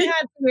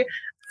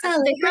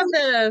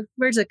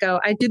 Where's it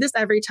go? I do this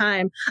every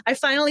time. I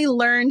finally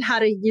learned how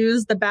to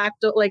use the back,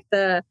 like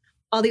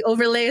all the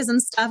overlays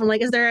and stuff. I'm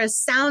like, is there a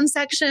sound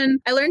section?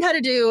 I learned how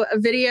to do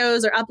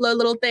videos or upload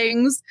little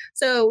things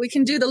so we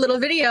can do the little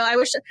video. I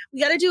wish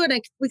we got to do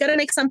it. We got to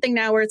make something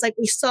now where it's like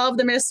we solve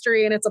the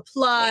mystery and it's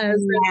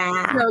applause,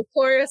 and,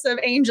 chorus of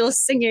angels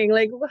singing,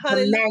 like how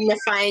to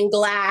magnifying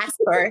glass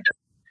or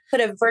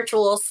put a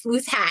virtual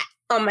sleuth hat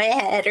on my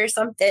head or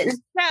something.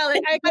 Yeah,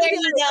 like I gotta do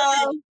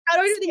how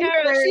do I do the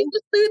arrow? She's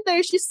the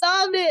sleuth. She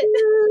solved it.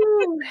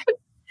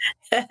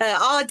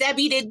 Oh,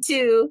 Debbie did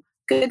too.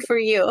 Good for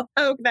you.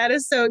 Oh, that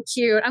is so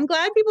cute. I'm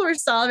glad people were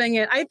solving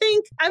it.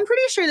 I'm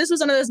pretty sure this was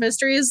one of those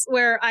mysteries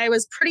where I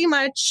was pretty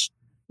much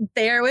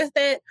there with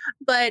it.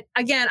 But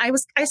again, I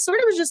sort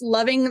of was just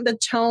loving the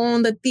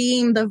tone, the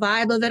theme, the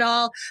vibe of it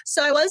all.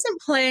 So I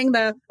wasn't playing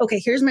okay,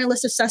 here's my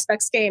list of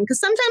suspects game. Because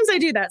sometimes I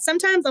do that.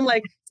 Sometimes I'm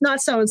like, it's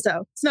not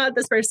so-and-so. It's not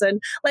this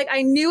person. Like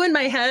I knew in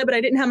my head, but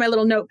I didn't have my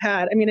little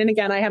notepad. I mean, and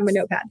again, I have my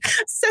notepad.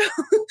 So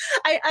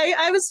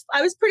I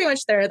was pretty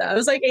much there though. I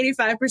was like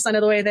 85%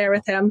 of the way there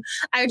with him.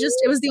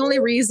 It was the only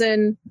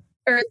reason,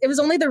 or it was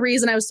only the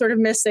reason I was sort of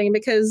missing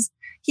because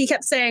he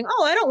kept saying,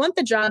 oh, I don't want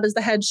the job as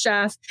the head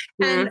chef.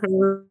 And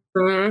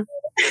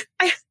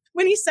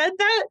when he said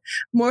that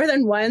more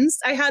than once,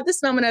 I had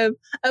this moment of,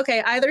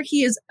 okay, either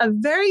he is a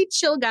very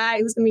chill guy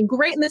who's going to be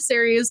great in the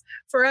series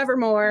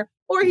forevermore,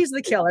 or he's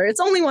the killer.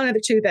 It's only one of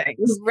the two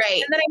things.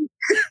 Right.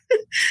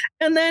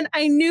 And then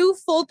I knew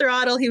full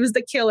throttle he was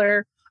the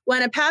killer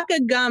when a pack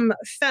of gum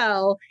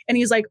fell and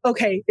he's like,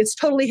 okay, it's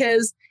totally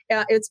his.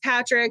 It's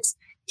Patrick's.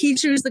 He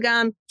chews the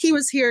gum. He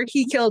was here.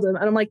 He killed him.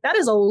 And I'm like, that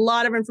is a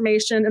lot of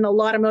information and a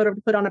lot of motive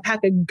to put on a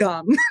pack of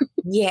gum.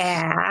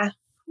 Yeah.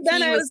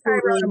 Then I was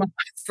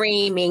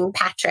framing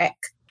Patrick.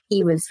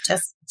 He was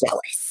just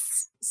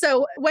jealous.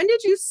 So when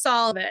did you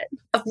solve it?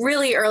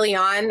 Really early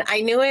on. I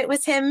knew it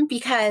was him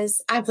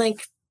because I'm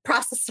like,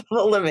 process of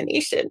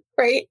elimination,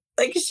 right?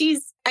 Like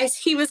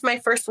he was my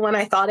first one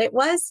I thought it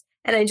was.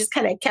 And I just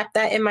kind of kept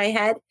that in my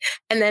head.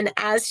 And then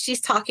as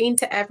she's talking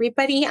to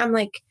everybody, I'm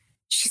like,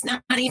 she's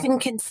not even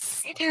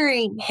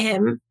considering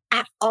him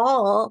at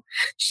all.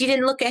 She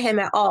didn't look at him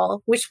at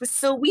all, which was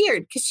so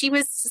weird because she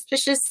was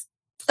suspicious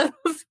of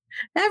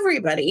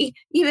Everybody.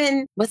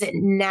 Even, was it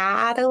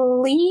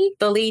Natalie,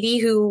 the lady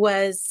who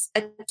was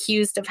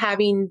accused of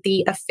having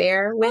the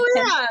affair with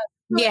him? Yeah.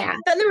 Yeah.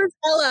 Then there was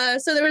Ella.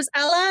 So there was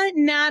Ella,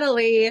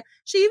 Natalie.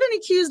 She even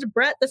accused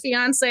Brett, the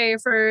fiance,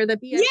 for the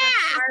BFF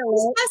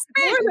more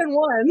than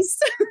once.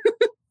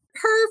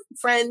 Her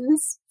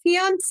friend's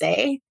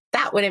fiance.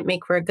 That wouldn't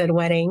make for a good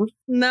wedding.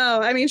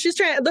 No, I mean, she's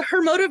trying,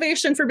 her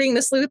motivation for being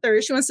the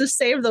sleuther, she wants to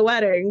save the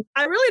wedding.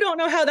 I really don't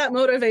know how that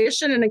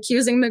motivation and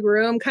accusing the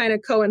groom kind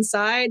of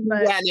coincide,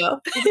 but yeah, no.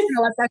 I'm going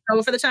to let that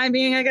go for the time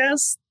being, I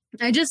guess.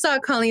 I just saw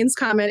Colleen's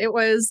comment. He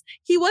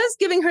was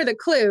giving her the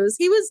clues.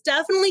 He was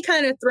definitely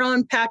kind of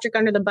throwing Patrick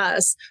under the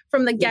bus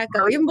from the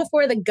get-go, even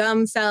before the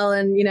gum fell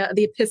and,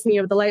 the epiphany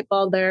of the light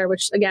bulb there,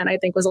 which again, I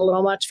think was a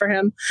little much for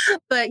him.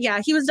 But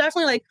yeah, he was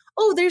definitely like,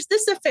 oh, there's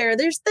this affair,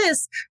 there's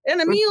this, and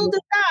Emil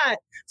did that.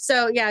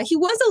 So yeah, he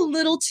was a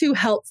little too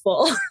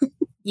helpful.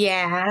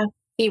 Yeah.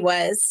 He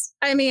was.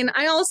 I mean,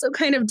 I also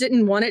kind of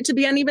didn't want it to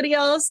be anybody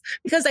else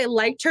because I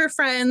liked her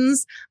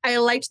friends. I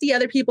liked the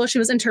other people she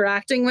was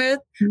interacting with.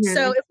 Mm-hmm.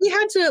 So if we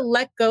had to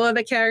let go of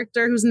a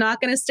character who's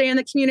not going to stay in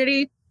the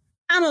community,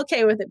 I'm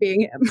okay with it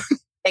being him.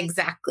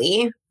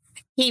 Exactly.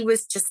 He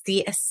was just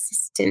the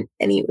assistant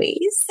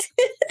anyways.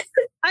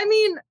 I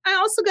mean, I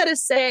also got to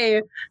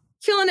say,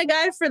 killing a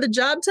guy for the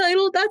job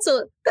title, that's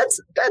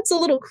a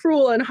little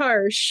cruel and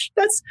harsh.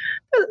 That's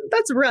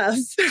rough.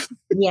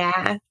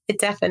 Yeah, it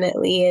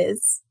definitely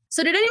is.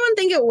 So did anyone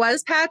think it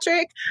was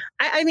Patrick?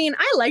 I mean,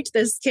 I liked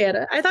this kid.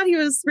 I thought he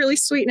was really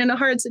sweet and in a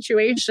hard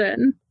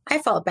situation. I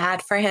felt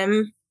bad for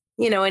him,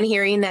 and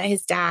hearing that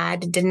his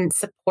dad didn't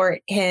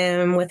support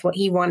him with what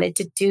he wanted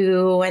to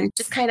do and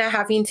just kind of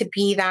having to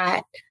be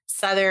that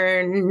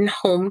Southern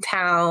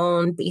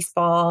hometown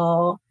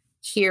baseball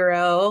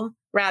hero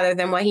rather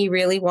than what he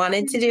really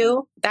wanted to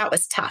do. That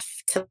was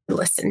tough to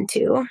listen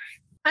to.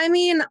 I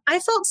mean, I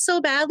felt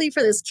so badly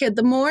for this kid.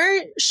 The more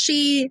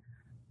she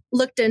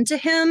looked into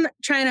him,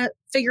 trying to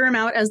figure him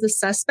out as the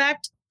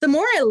suspect, the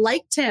more I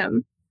liked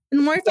him. And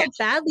the more I felt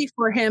badly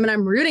for him, and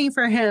I'm rooting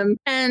for him.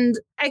 And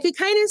I could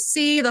kind of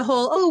see the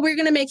whole, we're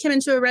going to make him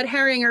into a red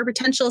herring or a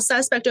potential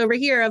suspect over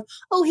here of,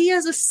 he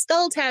has a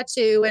skull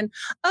tattoo. And,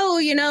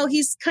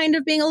 he's kind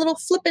of being a little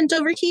flippant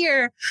over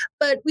here.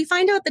 But we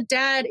find out the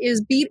dad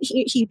is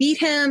he beat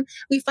him.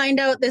 We find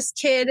out this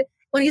kid,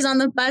 when he's on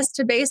the bus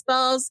to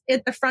baseballs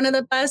at the front of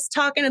the bus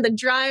talking to the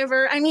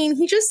driver. I mean,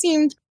 he just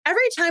seemed,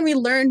 every time we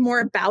learned more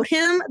about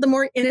him, the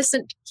more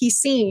innocent he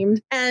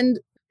seemed. And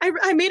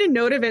I made a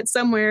note of it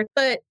somewhere,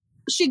 but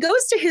she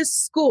goes to his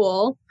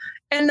school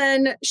and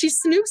then she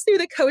snoops through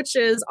the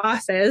coach's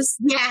office.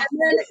 Yeah. And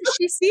then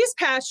she sees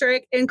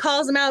Patrick and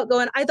calls him out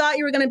going, I thought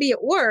you were going to be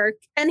at work.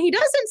 And he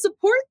doesn't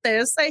support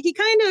this. He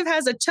kind of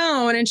has a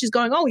tone and she's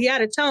going, he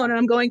had a tone. And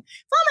I'm going,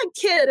 if I'm a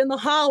kid in the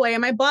hallway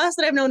and my boss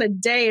that I've known a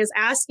day is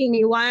asking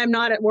me why I'm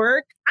not at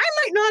work, I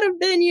might not have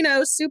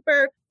been,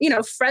 super,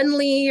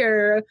 friendly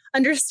or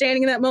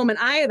understanding in that moment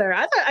either.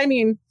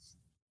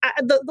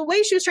 The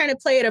way she was trying to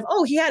play it of,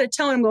 he had a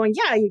tone. I'm going,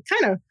 yeah, you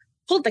kind of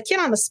pulled the kid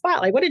on the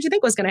spot. Like, what did you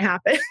think was going to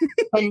happen?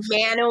 And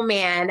man, oh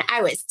man,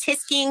 I was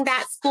tisking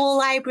that school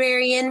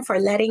librarian for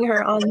letting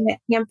her on the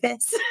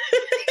campus.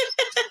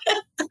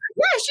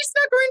 Yeah, she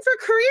snuck her in for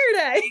career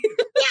day.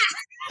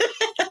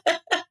 Yeah.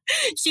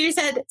 She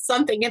said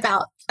something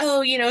about,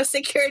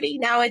 security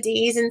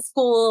nowadays in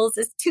schools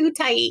is too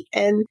tight.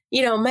 And,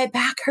 my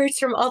back hurts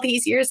from all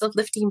these years of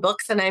lifting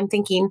books. And I'm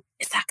thinking,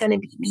 is that going to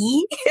be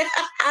me?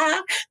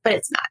 But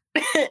it's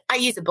not. I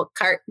use a book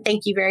cart.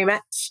 Thank you very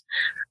much.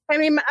 I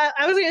mean,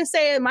 I was going to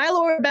say my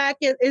lower back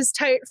is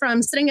tight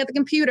from sitting at the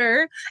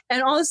computer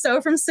and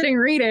also from sitting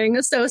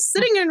reading. So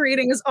sitting and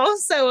reading is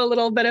also a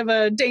little bit of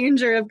a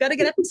danger. I've got to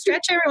get up and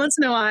stretch every once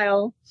in a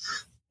while.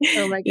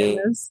 Oh my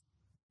goodness.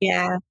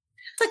 Yeah.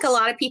 It's like a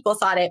lot of people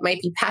thought it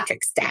might be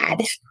Patrick's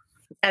dad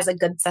as a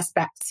good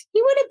suspect.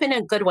 He would have been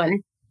a good one.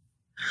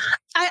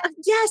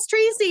 Yes,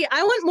 Tracy,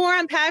 I want more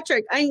on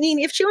Patrick. I mean,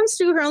 if she wants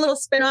to do her own little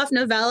spin-off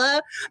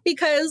novella,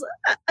 because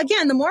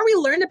again, the more we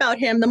learned about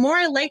him, the more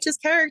I liked his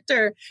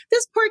character.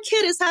 This poor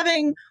kid is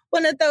having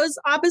one of those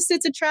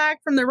opposites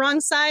attract from the wrong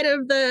side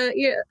of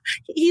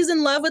he's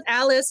in love with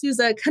Alice, who's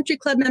a country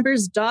club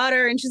member's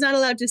daughter, and she's not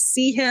allowed to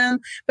see him,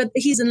 but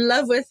he's in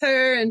love with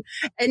her. And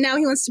now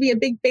he wants to be a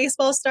big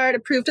baseball star to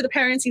prove to the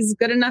parents he's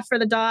good enough for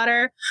the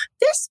daughter.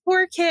 This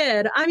poor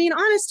kid, I mean,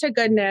 honest to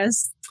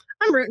goodness,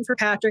 I'm rooting for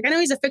Patrick. I know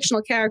he's a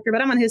fictional character,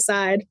 but I'm on his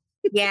side.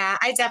 Yeah,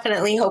 I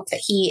definitely hope that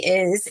he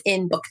is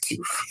in book 2.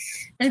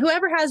 And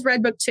whoever has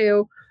read book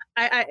 2,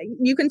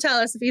 you can tell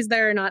us if he's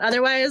there or not.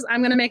 Otherwise,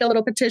 I'm going to make a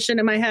little petition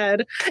in my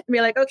head and be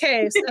like,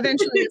 okay, so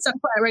eventually at some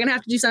point, we're going to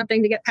have to do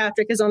something to get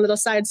Patrick his own little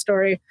side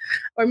story.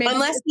 Or maybe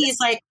unless he's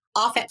like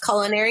off at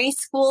culinary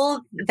school,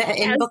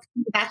 in book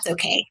 2, that's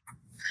okay.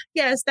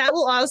 Yes, that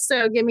will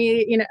also give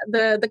me,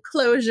 the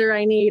closure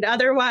I need.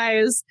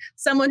 Otherwise,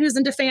 someone who's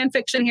into fan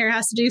fiction here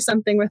has to do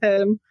something with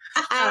him.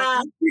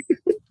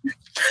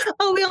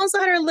 We also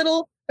had our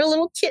little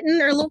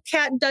kitten, our little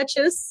cat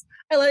Duchess.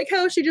 I like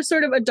how she just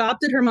sort of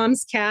adopted her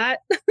mom's cat.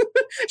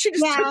 She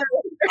just took her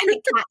And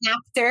the cat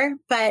napped her,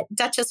 but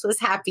Duchess was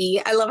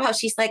happy. I love how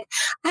she's like,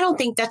 I don't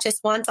think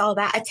Duchess wants all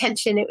that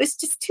attention. It was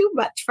just too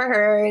much for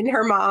her. And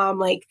her mom,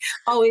 like,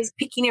 always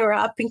picking her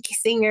up and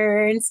kissing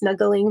her and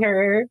snuggling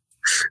her.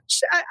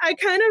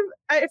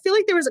 I feel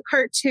like there was a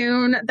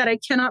cartoon that I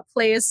cannot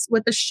place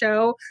with the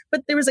show,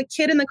 but there was a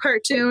kid in the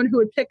cartoon who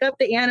would pick up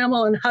the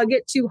animal and hug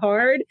it too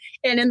hard.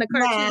 And in the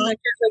cartoon, like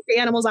the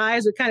animal's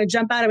eyes would kind of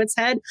jump out of its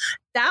head.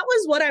 That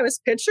was what I was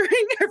picturing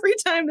every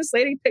time this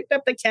lady picked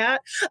up the cat,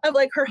 of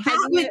like her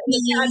hugging it and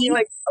the cat being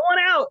like, I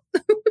want out.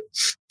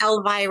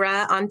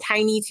 Elvira on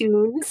Tiny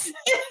Toons.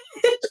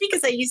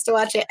 Because I used to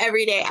watch it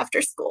every day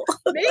after school.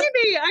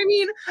 Maybe. I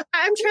mean,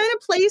 I'm trying to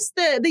place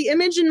the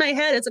image in my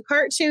head. It's a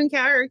cartoon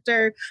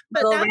character,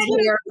 but little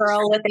red hair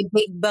girl with a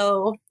big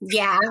bow.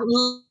 Yeah.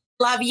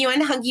 Love you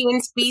and hug you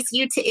and squeeze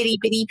you to itty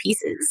bitty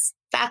pieces.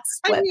 That's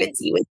what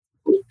Bitsy was.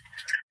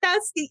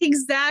 That's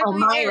exactly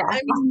Elmira. it.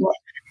 I mean,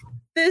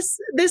 this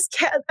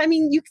cat, I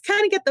mean, you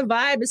kind of get the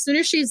vibe. As soon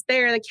as she's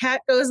there, the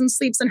cat goes and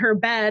sleeps in her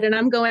bed, and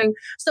I'm going,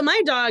 so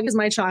my dog is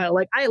my child.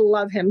 Like, I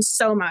love him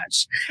so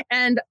much.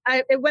 And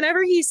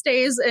whenever he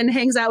stays and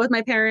hangs out with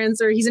my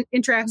parents, or he's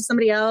interacts with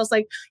somebody else,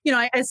 like, you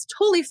know, it's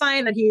totally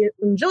fine that he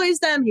enjoys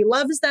them, he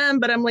loves them,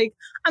 but I'm like,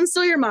 I'm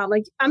still your mom.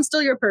 Like, I'm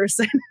still your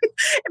person.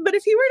 But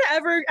if he were to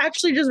ever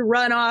actually just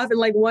run off and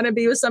like want to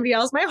be with somebody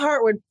else, my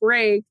heart would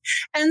break.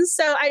 And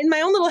so in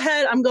my own little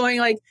head, I'm going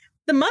like,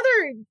 the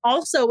mother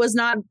also was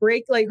not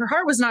her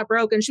heart was not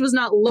broken. She was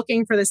not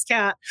looking for this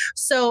cat.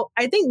 So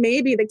I think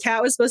maybe the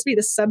cat was supposed to be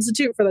the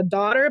substitute for the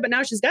daughter, but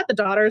now she's got the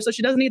daughter, so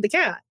she doesn't need the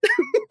cat.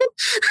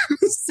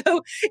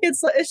 So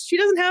she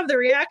doesn't have the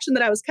reaction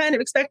that I was kind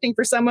of expecting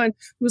for someone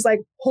who's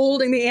like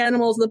holding the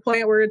animal to the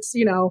point where it's,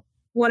 you know,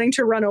 wanting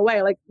to run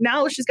away. Like,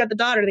 now she's got the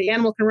daughter, the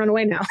animal can run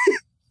away now.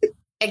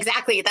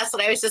 Exactly. That's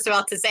what I was just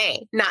about to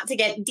say. Not to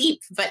get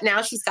deep, but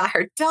now she's got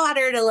her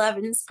daughter to love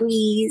and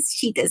squeeze.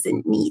 She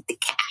doesn't need the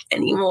cat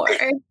anymore.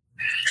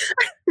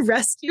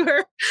 Rescue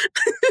her.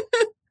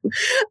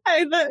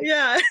 I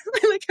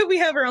like how we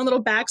have our own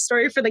little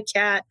backstory for the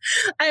cat.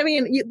 I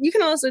mean, you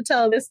can also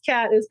tell this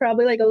cat is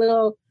probably like a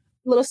little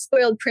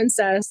spoiled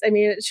princess. I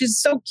mean, she's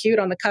so cute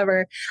on the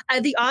cover.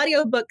 The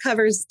audiobook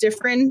cover is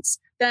different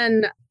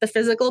than the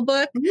physical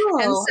book. Oh,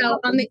 and so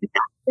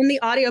in the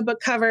audiobook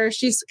cover,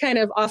 she's kind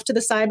of off to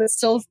the side, but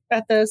still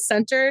at the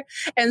center.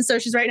 And so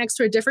she's right next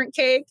to a different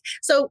cake.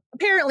 So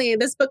apparently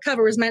this book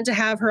cover was meant to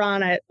have her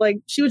on it. Like,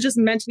 she was just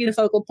meant to be the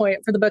focal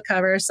point for the book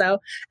cover. So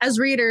as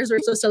readers, we're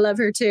supposed to love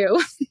her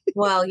too.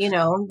 Well, you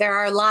know, there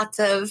are lots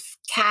of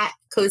cat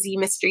cozy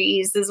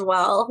mysteries as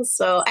well.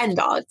 So, and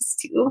dogs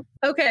too.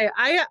 Okay.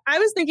 I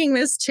was thinking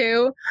this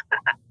too.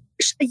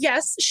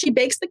 Yes, she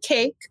bakes the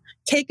cake.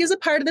 Cake is a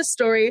part of the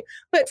story,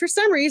 but for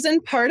some reason,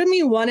 part of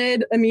me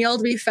wanted Emil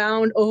to be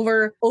found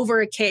over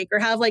a cake, or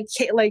have like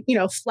cake, like, you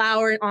know,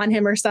 flour on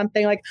him or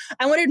something. Like,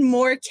 I wanted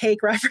more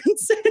cake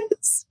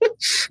references. We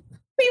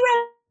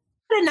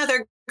read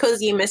another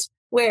cozy mystery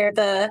where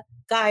the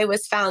guy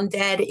was found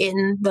dead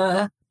in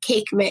the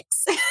cake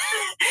mix.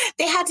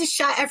 They had to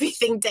shut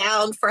everything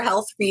down for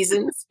health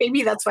reasons.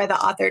 Maybe that's why the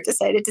author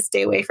decided to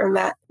stay away from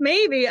that.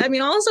 Maybe. I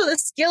mean, also the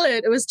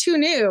skillet, it was too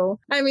new.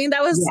 I mean,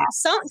 that was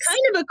some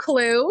kind of a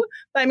clue.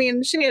 I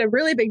mean, she made a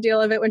really big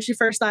deal of it when she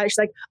first thought it. She's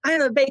like,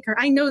 I'm a baker.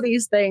 I know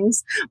these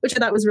things, which I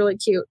thought was really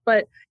cute.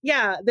 But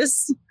yeah,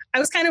 I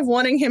was kind of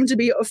wanting him to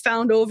be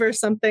found over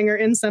something or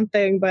in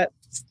something, but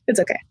it's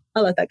okay.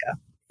 I'll let that go.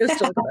 It was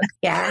still good.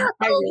 Yeah,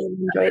 I really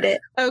enjoyed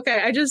it.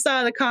 Okay, I just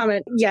saw the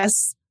comment.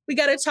 Yes. We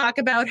got to talk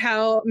about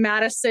how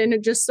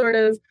Madison just sort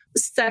of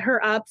set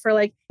her up for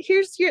like,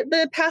 here's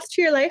the path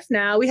to your life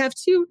now. We have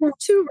two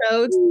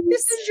roads.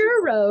 This is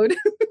your road.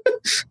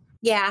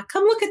 Yeah,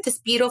 come look at this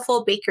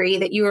beautiful bakery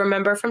that you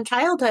remember from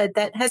childhood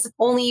that has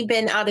only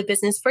been out of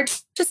business for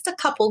just a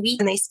couple weeks,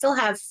 and they still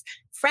have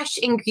fresh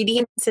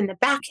ingredients in the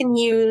back can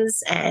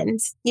use. And,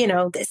 you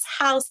know, this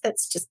house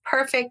that's just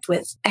perfect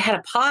with, I had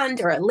a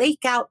pond or a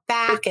lake out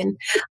back, and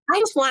I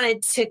just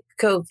wanted to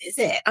go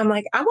visit. I'm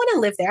like, I want to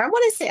live there. I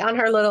want to sit on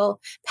her little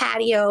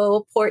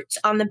patio porch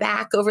on the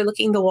back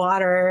overlooking the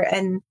water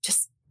and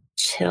just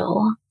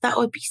chill. That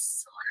would be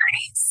so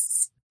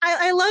nice.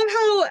 I love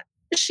how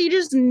she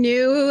just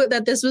knew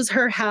that this was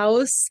her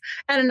house.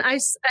 And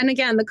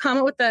again, the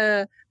comment with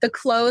the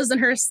clothes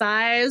and her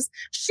size,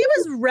 she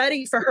was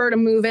ready for her to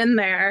move in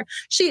there.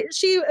 She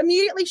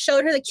immediately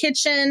showed her the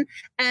kitchen,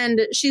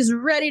 and she's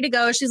ready to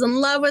go. She's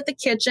in love with the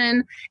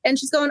kitchen, and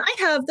she's going,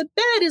 the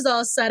bed is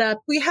all set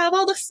up. We have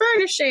all the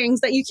furnishings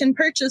that you can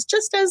purchase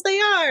just as they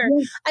are.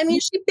 I mean,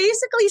 she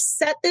basically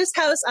set this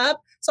house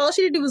up. So all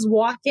she had to do was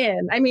walk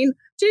in. I mean,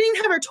 she didn't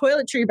even have her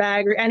toiletry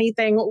bag or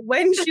anything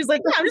when she's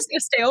like, I'm just going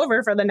to stay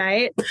over for the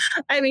night.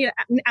 I mean,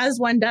 as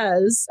one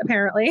does,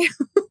 apparently.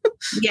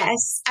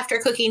 Yes, after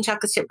cooking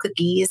chocolate chip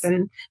cookies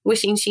and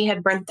wishing she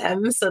had burnt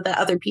them so that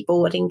other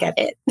people wouldn't get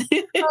it.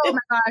 Oh my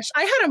gosh.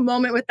 I had a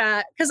moment with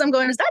that because I'm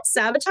going, is that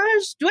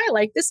sabotage? Do I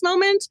like this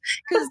moment?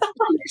 Because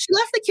she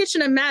left the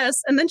kitchen a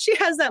mess, and then she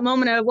has that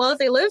moment of, well, if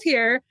they live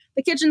here,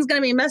 the kitchen's going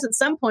to be a mess at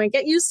some point.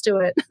 Get used to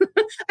it.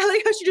 I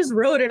like how she just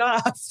wrote it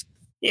off.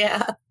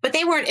 Yeah. But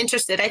they weren't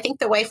interested. I think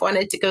the wife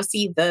wanted to go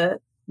see the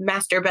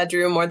master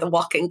bedroom or the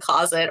walk-in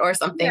closet or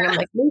something. Yeah. I'm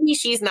like, maybe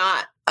she's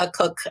not a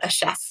cook, a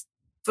chef,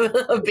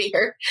 a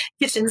baker.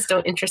 Kitchens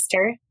don't interest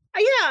her.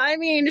 Yeah, I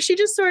mean, she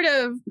just sort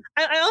of,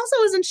 I also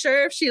wasn't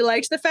sure if she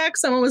liked the fact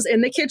someone was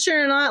in the kitchen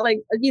or not. Like,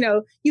 you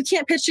know, you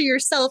can't picture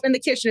yourself in the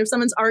kitchen if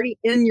someone's already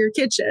in your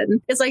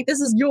kitchen. It's like, this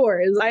is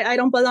yours. I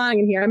don't belong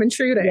in here. I'm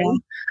intruding.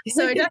 Yeah.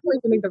 So I definitely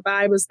think the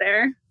vibe was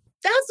there.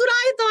 That's what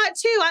I thought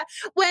too.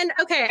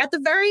 At the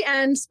very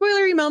end,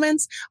 spoilery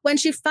moments, when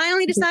she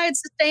finally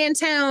decides to stay in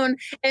town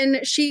and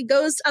she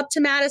goes up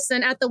to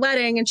Madison at the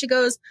wedding and she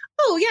goes,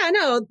 oh yeah,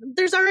 no,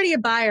 there's already a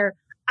buyer.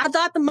 I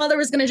thought the mother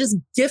was going to just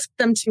gift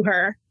them to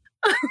her.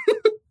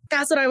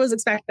 That's what I was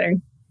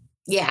expecting.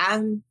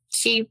 Yeah,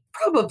 she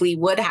probably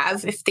would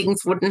have if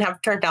things wouldn't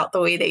have turned out the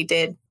way they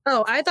did.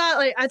 Oh, I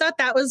thought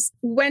that was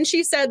when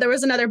she said there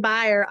was another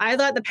buyer. I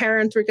thought the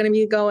parents were going to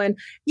be going,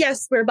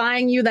 yes, we're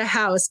buying you the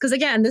house. Because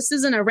again, this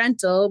isn't a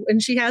rental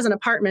and she has an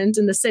apartment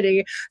in the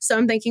city. So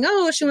I'm thinking,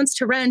 oh, she wants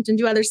to rent and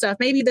do other stuff.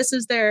 Maybe this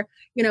is their,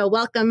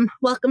 welcome,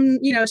 to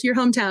your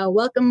hometown.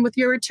 Welcome with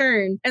your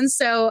return. And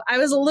so I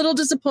was a little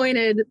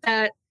disappointed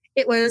that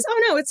it was,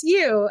 oh no, it's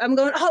you. I'm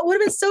going, oh, it would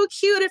have been so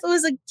cute if it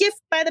was a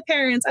gift by the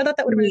parents. I thought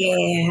that would have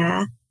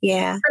been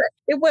Yeah.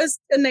 It was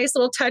a nice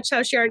little touch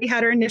how she already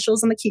had her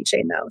initials on the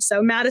keychain though.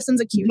 So Madison's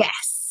a cute.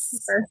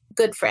 Yes.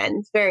 Good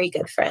friend. Very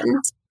good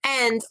friend.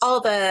 And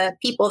all the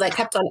people that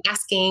kept on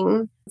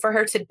asking for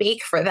her to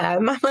bake for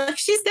them. I'm like,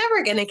 she's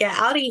never going to get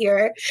out of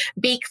here.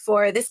 Bake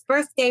for this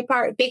birthday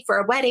party, bake for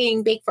a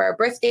wedding, bake for a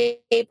birthday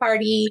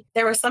party.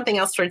 There was something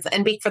else towards the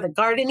end, bake for the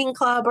gardening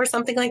club or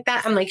something like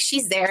that. I'm like,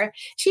 she's there.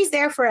 She's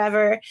there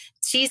forever.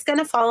 She's going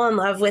to fall in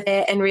love with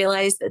it and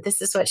realize that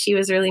this is what she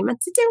was really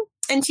meant to do.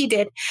 And she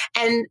did.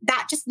 And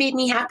that just made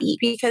me happy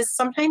because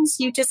sometimes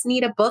you just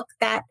need a book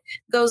that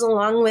goes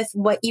along with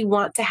what you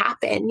want to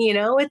happen.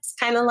 It's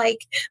kind of like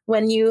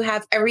when you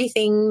have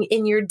everything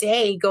in your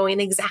day going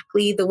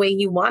exactly the way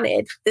you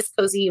wanted. This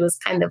cozy was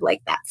kind of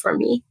like that for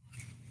me.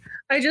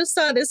 I just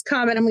saw this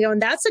comment. I'm going,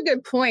 that's a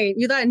good point.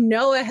 You thought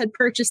Noah had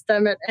purchased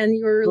them and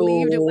you were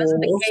relieved it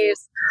wasn't the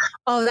case.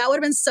 Oh, that would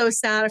have been so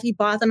sad if he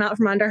bought them out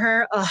from under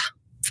her. Oh,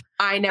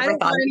 I never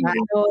thought of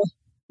that.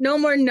 No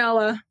more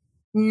Noah.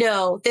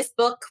 No, this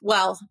book,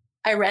 well,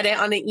 I read it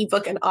on an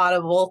ebook and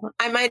Audible.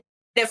 I might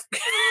have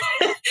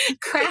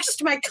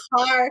crashed my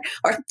car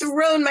or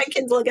thrown my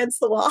Kindle against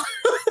the wall.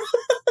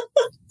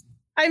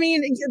 I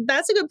mean,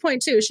 that's a good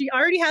point too. She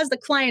already has the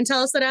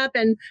clientele set up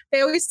and they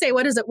always say,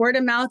 what is it? Word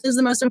of mouth is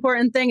the most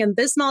important thing. And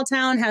this small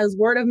town has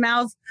word of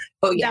mouth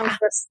down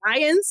to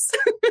science.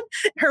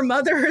 Her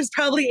mother is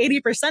probably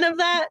 80% of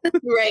that.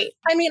 Right.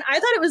 I mean, I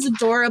thought it was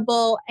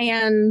adorable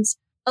and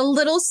a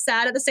little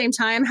sad at the same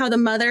time how the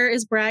mother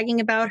is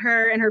bragging about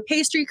her and her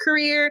pastry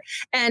career.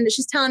 And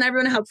she's telling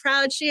everyone how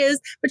proud she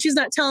is, but she's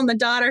not telling the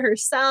daughter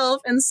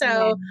herself. And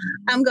so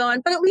I'm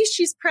going, but at least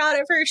she's proud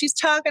of her. She's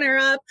talking her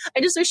up.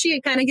 I just wish she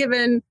had kind of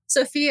given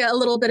Sophia a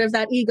little bit of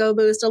that ego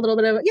boost, a little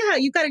bit of, yeah,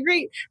 you've got a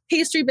great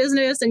pastry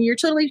business and you're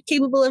totally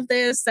capable of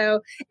this.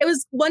 So it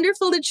was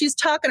wonderful that she's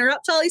talking her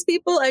up to all these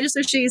people. I just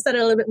wish she said it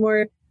a little bit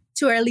more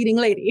to our leading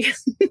lady.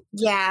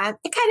 Yeah,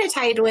 it kind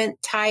of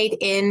tied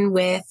in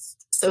with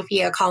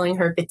Sophia calling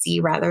her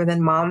Bitsy rather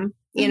than mom,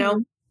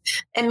 and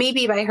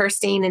maybe by her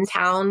staying in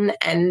town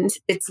and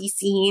Bitsy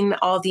seeing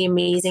all the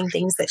amazing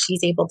things that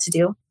she's able to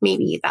do,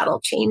 maybe that'll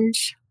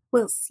change.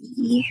 We'll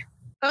see.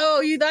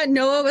 Oh, you thought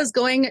Noah was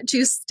going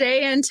to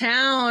stay in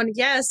town.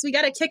 Yes, we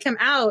got to kick him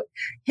out.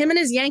 Him and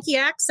his Yankee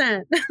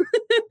accent.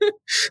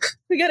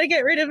 We got to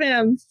get rid of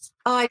him.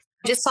 Oh, I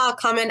just saw a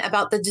comment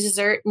about the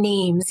dessert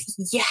names.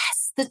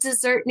 Yes, the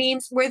dessert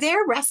names. Were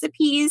there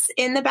recipes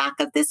in the back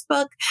of this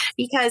book?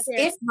 Because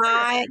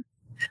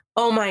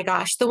oh my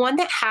gosh, the one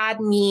that had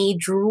me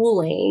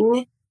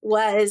drooling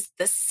was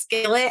the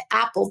skillet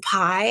apple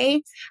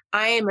pie.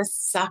 I am a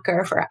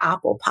sucker for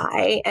apple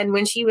pie. And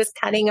when she was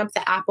cutting up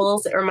the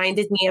apples, it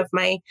reminded me of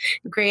my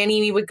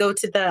granny. We would go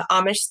to the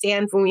Amish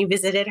stand when we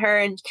visited her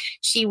and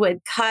she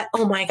would cut,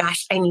 oh my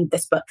gosh, I need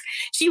this book.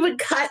 She would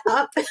cut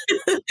up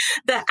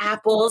the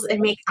apples and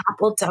make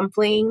apple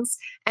dumplings.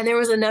 And there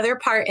was another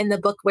part in the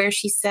book where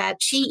she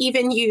said she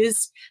even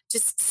used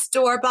just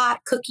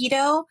store-bought cookie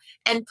dough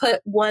and put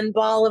one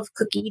ball of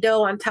cookie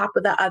dough on top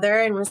of the other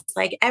and was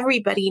like,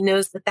 everybody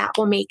knows that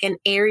will make an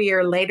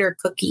airier, lighter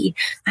cookie.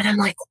 And I'm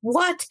like,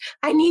 what?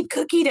 I need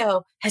cookie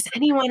dough. Has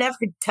anyone ever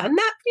done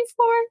that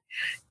before?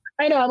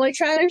 I know. I'm like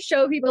trying to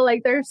show people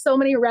like there's so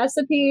many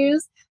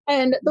recipes.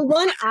 And the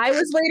one I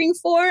was waiting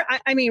for,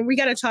 I mean, we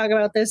got to talk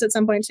about this at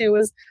some point too,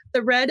 was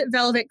the red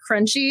velvet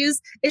crunchies.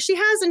 If she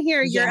has in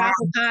here your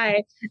apple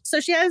pie. So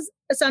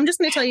I'm just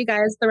going to tell you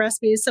guys the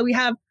recipes. So we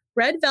have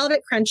red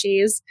velvet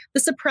crunchies, the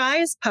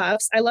surprise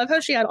puffs. I love how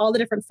she had all the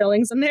different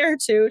fillings in there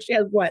too. She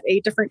had what,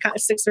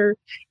 6 or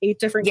 8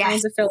 different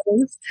kinds of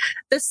fillings.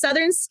 The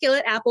Southern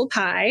skillet apple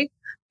pie,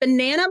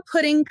 banana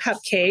pudding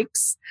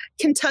cupcakes,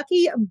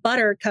 Kentucky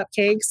butter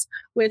cupcakes,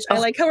 which I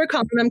like how we're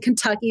calling them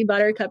Kentucky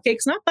butter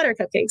cupcakes, not butter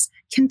cupcakes,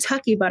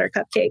 Kentucky butter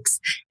cupcakes,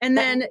 and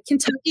then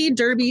Kentucky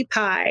Derby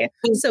pie.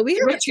 So we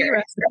have 2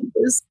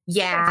 recipes.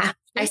 Yeah,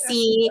 I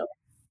see.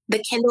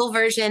 The Kindle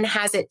version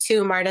has it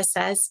too, Marta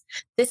says.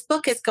 This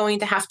book is going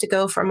to have to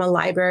go from a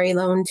library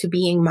loan to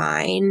being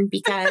mine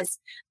because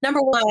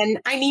number 1,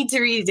 I need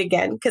to read it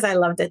again because I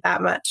loved it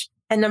that much.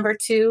 And number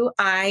 2,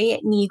 I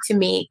need to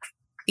make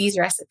these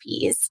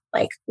recipes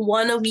like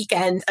one a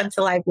weekend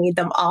until I've made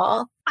them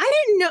all.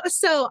 I didn't know.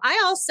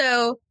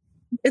 So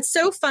it's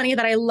so funny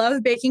that I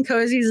love baking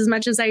cozies as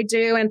much as I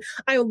do. And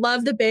I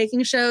love the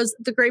baking shows.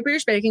 The Great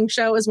British Baking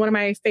Show is one of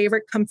my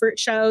favorite comfort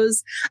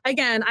shows.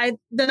 Again,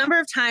 the number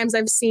of times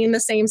I've seen the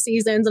same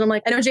seasons and I'm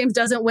like, I know James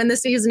doesn't win the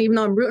season, even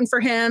though I'm rooting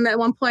for him. At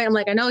one point, I'm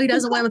like, I know he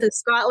doesn't win with his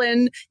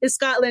Scotland,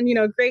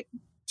 great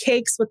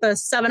cakes with the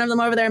 7 of them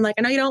over there. I'm like,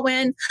 I know you don't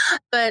win,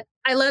 but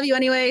I love you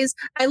anyways.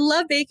 I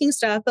love baking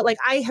stuff, but like,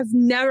 I have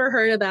never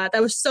heard of that.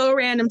 That was so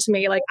random to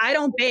me. Like, I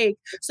don't bake.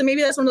 So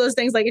maybe that's one of those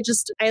things, like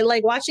I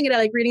like watching it, I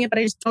like reading it, but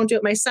I just don't do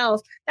it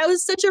myself. That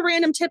was such a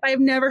random tip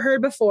I've never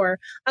heard before.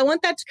 I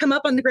want that to come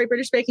up on the Great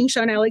British Baking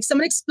Show now. Like,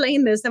 someone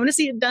explain this. I want to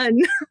see it done.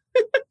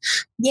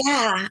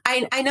 Yeah.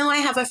 I know I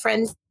have a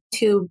friend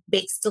who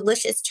bakes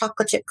delicious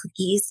chocolate chip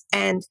cookies.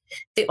 And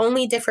the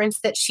only difference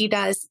that she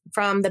does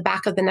from the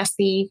back of the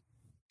Nestle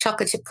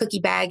chocolate chip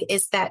cookie bag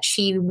is that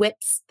she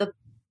whips the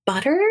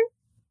butter,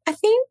 I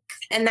think,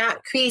 and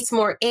that creates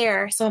more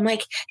air. So I'm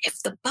like,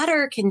 if the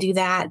butter can do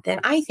that,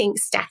 then I think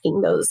stacking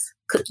those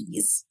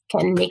cookies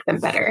can make them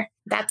better.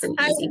 That's an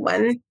easy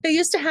one. They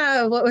used to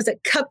have, what was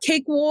it,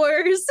 Cupcake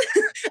Wars?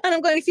 And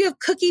I'm going, if you have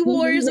cookie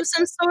wars of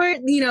some sort,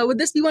 would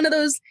this be one of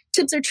those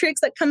tips or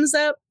tricks that comes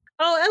up?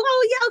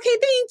 Oh, yeah. Okay.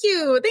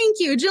 Thank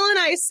you. Jill and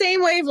I,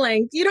 same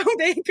wavelength. You don't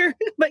bake,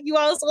 but you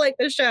also like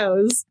the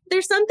shows.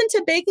 There's something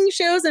to baking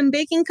shows and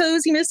baking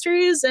cozy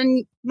mysteries,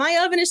 and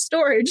my oven is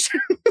storage.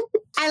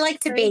 I like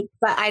to bake,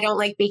 but I don't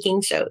like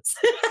baking shows.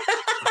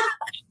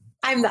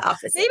 I'm the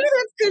opposite. Maybe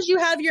that's because you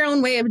have your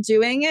own way of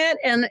doing it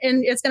and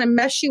it's going to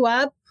mess you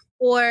up.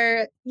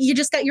 Or you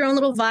just got your own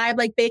little vibe,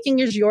 like baking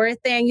is your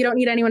thing. You don't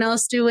need anyone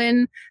else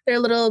doing their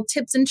little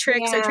tips and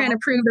tricks or trying to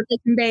prove that they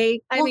can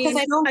bake. I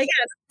guess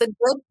the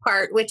good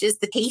part, which is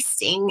the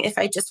tasting, if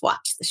I just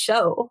watch the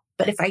show.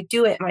 But if I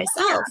do it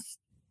myself.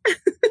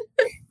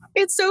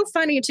 It's so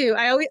funny too.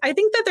 I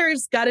think that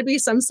there's got to be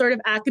some sort of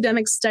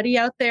academic study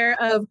out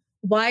there of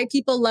why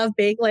people love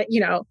bake, like,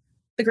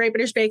 the Great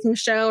British Baking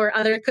Show or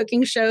other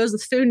cooking shows, the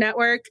Food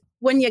Network,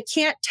 when you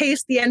can't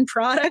taste the end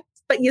product,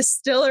 but you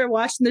still are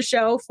watching the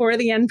show for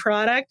the end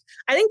product.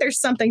 I think there's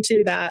something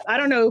to that. I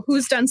don't know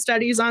who's done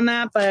studies on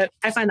that, but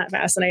I find that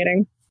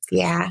fascinating.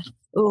 Yeah.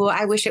 Oh,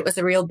 I wish it was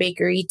a real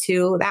bakery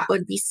too. That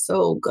would be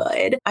so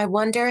good. I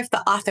wonder if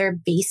the author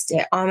based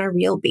it on a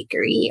real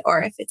bakery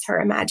or if it's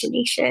her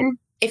imagination.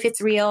 If it's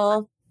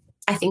real,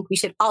 I think we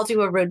should all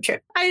do a road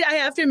trip. I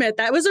have to admit,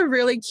 that was a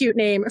really cute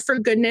name. For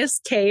Goodness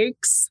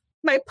Cakes.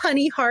 My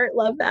punny heart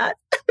loved that.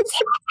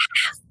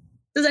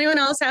 Does anyone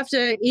else have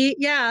to eat?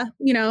 Yeah,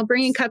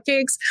 bringing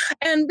cupcakes.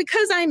 And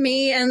because I'm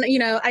me and,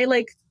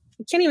 I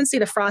can't even see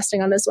the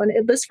frosting on this one.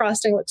 This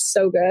frosting looks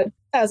so good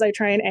as I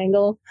try and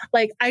angle.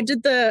 Like I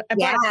bought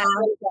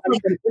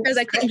it because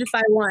I couldn't just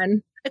buy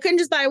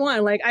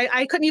one. Like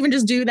I couldn't even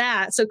just do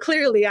that. So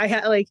clearly I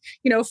had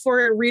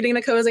for reading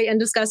the cozy and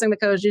discussing the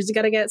cozies, you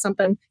got to get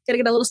something, got to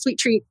get a little sweet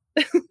treat.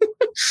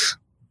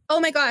 Oh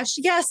my gosh.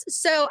 Yes.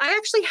 So I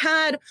actually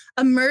had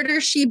a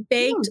Murder, She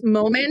Baked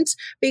moment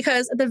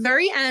because at the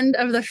very end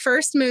of the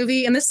first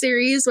movie in the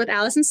series with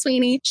Alison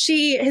Sweeney,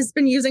 she has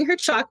been using her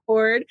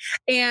chalkboard.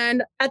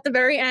 And at the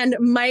very end,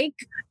 Mike,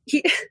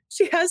 she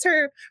has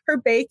her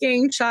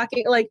baking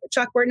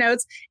chalkboard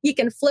notes. You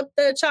can flip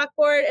the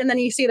chalkboard and then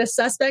you see the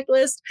suspect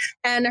list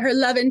and her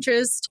love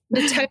interest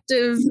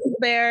detective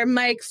there,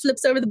 Mike,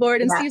 flips over the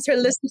board and sees her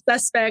list of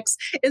suspects.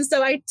 And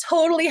so I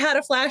totally had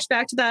a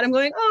flashback to that. I'm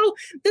going, oh,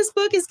 this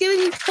book is giving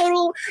me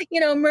total,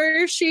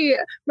 Murder, She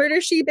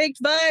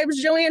Baked vibes,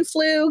 Joanne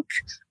Fluke.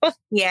 Oh.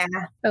 Yeah.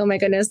 Oh my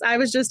goodness. I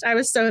was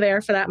so there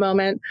for that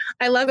moment.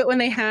 I love it when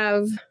they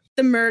have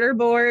the murder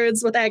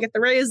boards with Agatha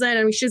Raisin,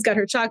 and she's got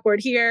her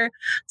chalkboard here.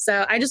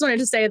 So I just wanted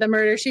to say the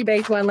Murder, She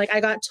Baked one. Like I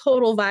got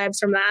total vibes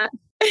from that.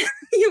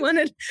 You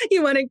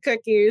wanted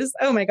cookies.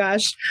 Oh my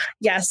gosh.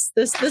 Yes.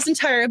 This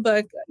entire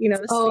book,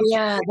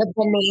 the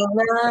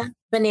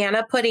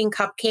banana pudding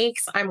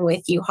cupcakes. I'm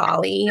with you,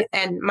 Holly.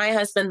 And my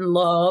husband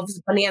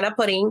loves banana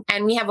pudding.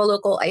 And we have a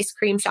local ice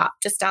cream shop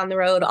just down the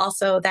road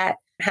also that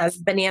has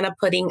banana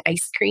pudding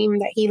ice cream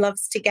that he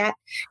loves to get.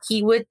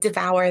 He would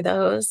devour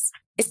those.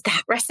 Is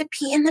that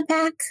recipe in the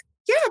back?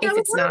 Yeah, that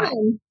was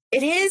one.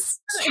 It is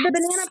the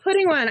banana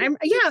pudding one.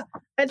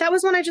 That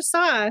was one I just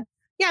saw.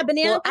 Yeah,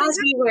 banana. Well, as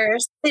we were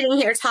sitting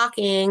here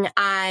talking,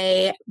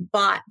 I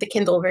bought the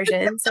Kindle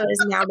version, so it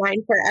is now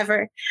mine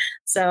forever.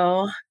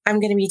 So I'm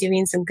going to be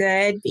doing some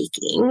good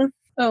baking.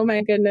 Oh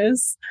my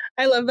goodness.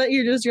 I love that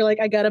you're like,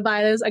 I gotta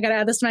buy this. I gotta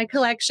add this to my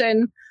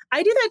collection.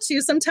 I do that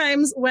too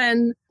sometimes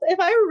if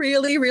I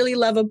really, really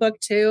love a book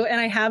too, and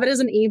I have it as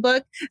an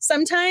ebook,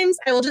 sometimes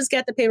I will just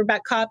get the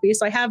paperback copy.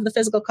 So I have the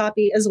physical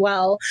copy as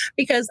well,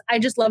 because I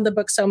just love the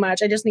book so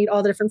much. I just need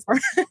all the different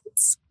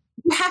formats.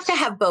 You have to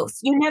have both.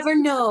 You never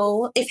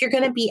know if you're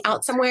going to be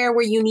out somewhere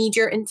where you need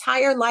your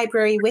entire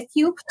library with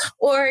you,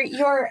 or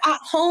you're at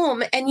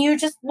home and you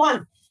just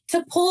want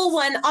to pull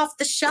one off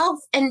the shelf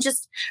and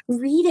just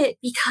read it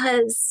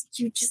because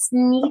you just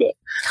need it.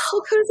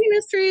 Well, cozy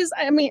mysteries.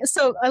 I mean,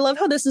 so I love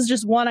how this is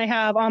just one I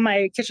have on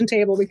my kitchen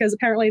table, because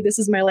apparently this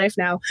is my life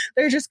now.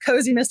 There are just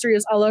cozy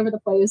mysteries all over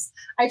the place.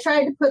 I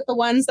tried to put the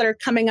ones that are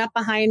coming up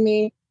behind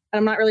me.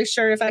 I'm not really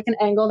sure if I can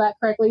angle that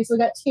correctly. So we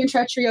got Tea and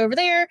Treachery over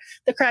there.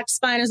 The Cracked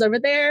Spine is over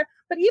there.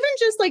 But even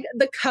just like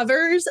the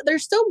covers, they're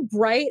so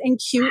bright and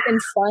cute and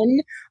fun.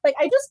 Like,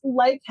 I just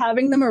like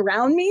having them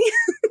around me.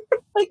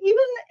 Like,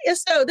 even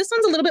so, this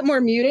one's a little bit more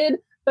muted,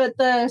 but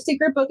the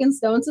Secret Book and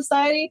Stone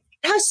Society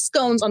has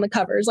scones on the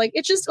covers. Like,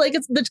 it's just like,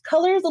 the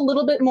color is a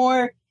little bit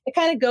more, it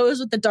kind of goes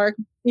with the dark.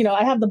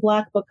 I have the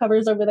black book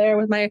covers over there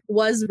with my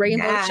was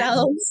rainbow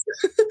shells,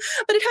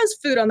 but it has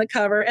food on the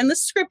cover, and the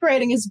script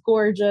writing is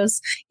gorgeous.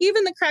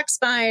 Even the Cracked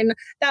Spine,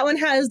 that one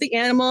has the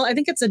animal. I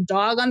think it's a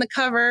dog on the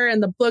cover,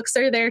 and the books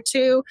are there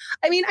too.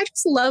 I mean, I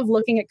just love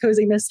looking at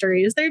cozy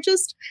mysteries. They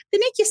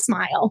make you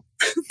smile.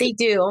 They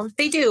do.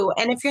 They do.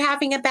 And if you're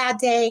having a bad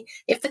day,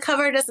 if the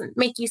cover doesn't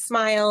make you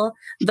smile,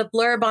 the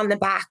blurb on the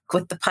back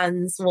with the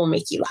puns will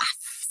make you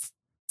laugh.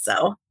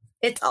 So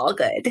it's all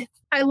good.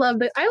 I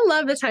love it. I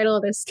love the title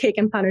of this, Cake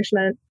and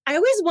Punishment. I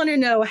always want to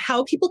know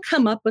how people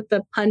come up with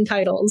the pun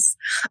titles.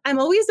 I'm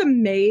always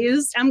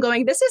amazed. I'm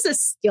going, this is a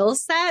skill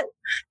set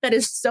that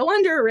is so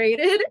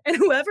underrated. And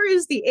whoever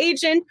is the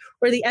agent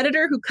or the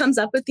editor who comes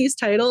up with these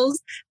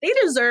titles, they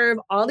deserve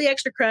all the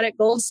extra credit,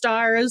 gold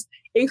stars,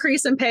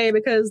 increase in pay,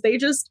 because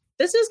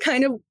this is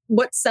kind of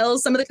what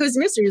sells some of the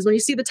cozy mysteries. When you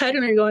see the title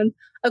and you're going,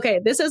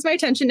 okay, this has my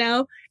attention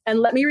now,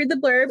 and let me read the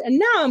blurb. And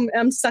now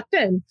I'm sucked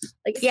in.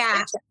 Like,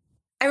 yeah.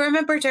 I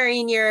remember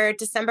during your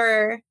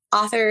December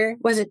author,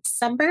 was it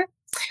December?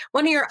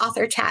 One of your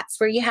author chats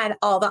where you had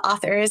all the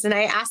authors, and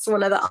I asked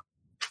one of the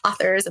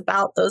authors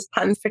about those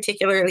puns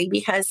particularly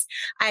because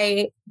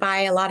I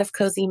buy a lot of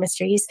cozy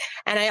mysteries,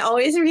 and I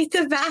always read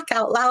the back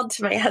out loud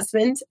to my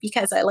husband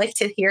because I like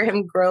to hear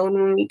him groan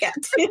when we get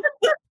to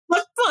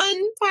the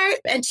fun part.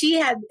 And she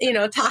had,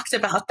 talked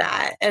about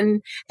that.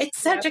 And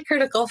it's such a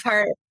critical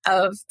part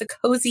of the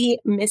cozy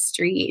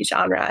mystery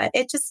genre.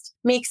 It just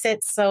makes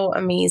it so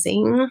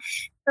amazing.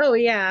 Oh,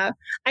 yeah.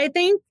 I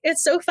think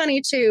it's so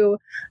funny, too.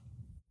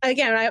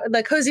 Again,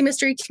 the cozy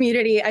mystery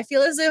community, I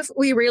feel as if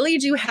we really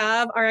do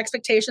have our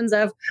expectations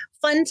of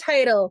fun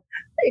title,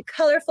 a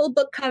colorful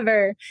book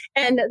cover,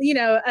 and,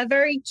 a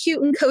very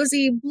cute and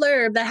cozy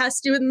blurb that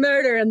has to do with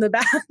murder in the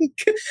back.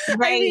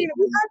 Right. I mean,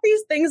 we have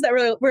these things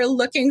that we're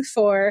looking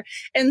for.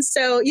 And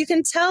so you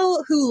can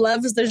tell who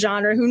loves the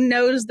genre, who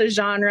knows the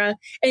genre,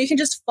 and you can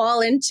just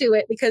fall into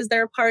it because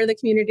they're a part of the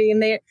community.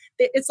 And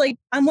it's like,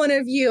 I'm one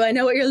of you. I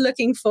know what you're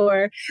looking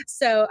for.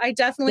 So I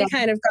definitely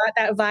kind of got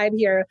that vibe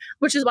here,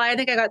 which is why I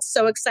think I got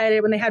so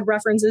excited when they had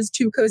references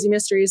to cozy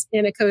mysteries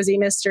in a cozy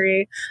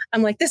mystery.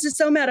 I'm like, this is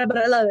so meta, but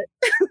I love it.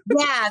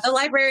 Yeah, the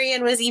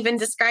librarian was even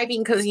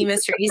describing cozy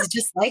mysteries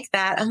just like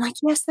that. I'm like,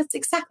 yes, that's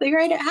exactly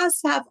right. It has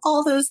to have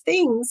all those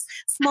things.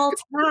 Small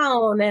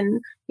town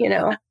and,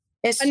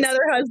 it's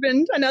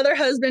another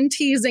husband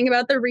teasing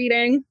about the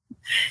reading.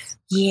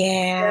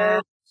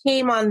 Yeah,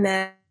 shame on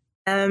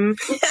them.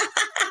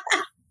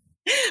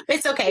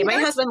 It's okay. My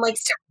husband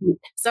likes to read.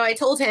 So I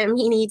told him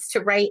he needs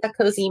to write a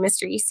cozy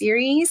mystery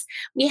series.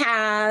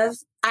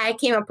 I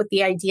came up with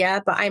the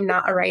idea, but I'm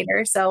not a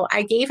writer. So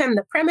I gave him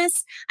the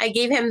premise. I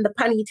gave him the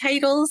punny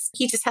titles.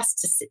 He just has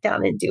to sit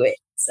down and do it.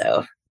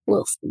 So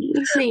we'll see.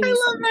 Maybe I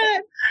love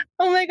that.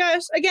 Oh my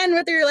gosh. Again,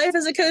 with Your Life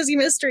as a Cozy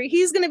Mystery,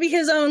 he's going to be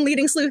his own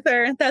leading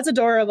sleuther. That's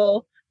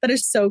adorable. That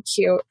is so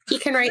cute. He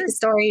can write the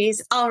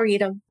stories. I'll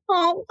read them.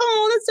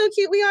 Oh, that's so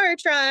cute. We are a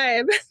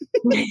tribe.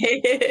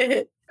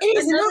 It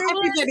is not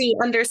everybody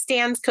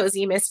understands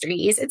cozy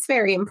mysteries. It's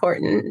very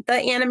important. The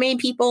anime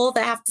people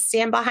that have to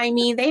stand behind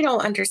me, they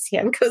don't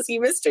understand cozy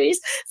mysteries.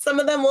 Some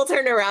of them will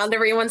turn around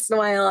every once in a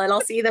while and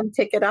I'll see them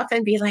pick it up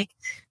and be like,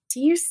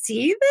 do you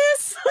see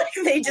this?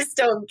 Like, they just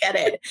don't get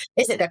it.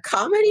 Is it a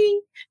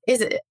comedy?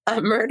 Is it a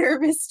murder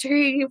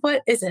mystery?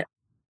 What is it?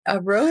 A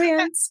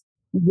romance?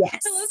 Yes.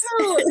 I love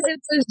how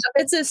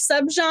it's a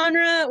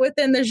subgenre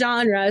within the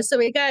genre. So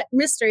we got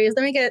mysteries,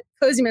 then we get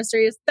cozy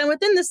mysteries. Then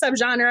within the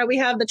subgenre, we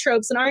have the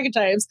tropes and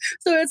archetypes.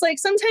 So it's like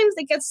sometimes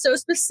it gets so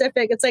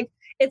specific. It's like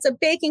it's a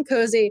baking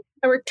cozy,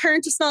 a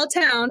return to small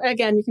town.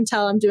 Again, you can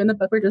tell I'm doing the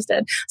book we just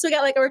did. So we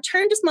got like a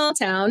return to small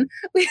town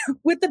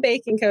with the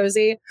baking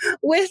cozy,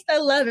 with a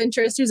love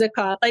interest who's a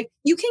cop. Like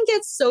you can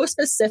get so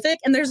specific,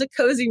 and there's a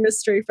cozy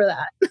mystery for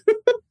that.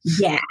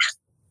 Yeah,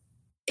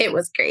 it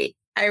was great.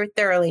 I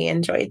thoroughly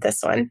enjoyed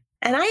this one.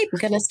 And I'm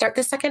going to start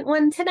the second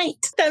one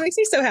tonight. That makes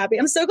me so happy.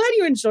 I'm so glad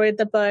you enjoyed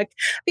the book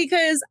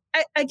because,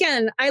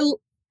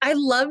 I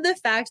love the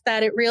fact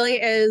that it really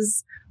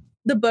is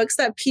the books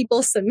that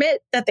people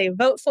submit, that they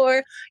vote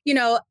for. You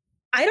know,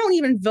 I don't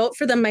even vote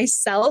for them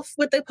myself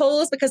with the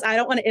polls because I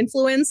don't want to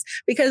influence,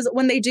 because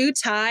when they do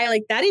tie,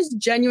 like that is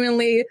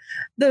genuinely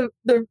the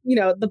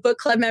book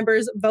club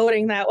members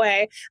voting that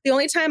way. The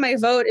only time I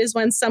vote is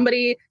when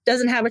somebody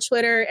doesn't have a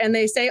Twitter and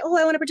they say, oh,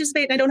 I want to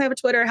participate and I don't have a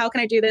Twitter. How can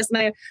I do this? And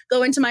I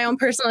go into my own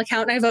personal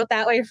account and I vote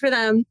that way for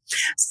them.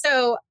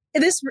 So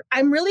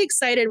I'm really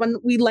excited when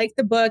we like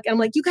the book. I'm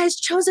like, you guys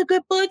chose a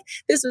good book.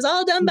 This was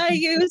all done by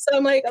you. So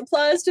I'm like,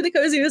 applause to the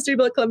Cozy Mystery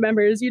Book Club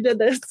members. You did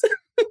this.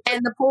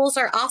 And the polls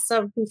are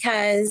awesome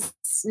because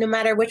no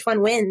matter which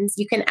one wins,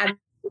 you can add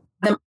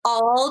them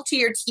all to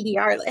your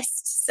TBR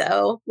list.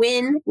 So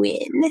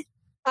win-win.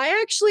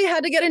 I actually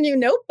had to get a new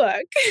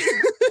notebook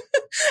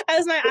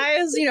as my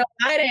eyes,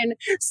 widen.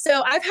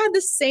 So I've had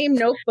the same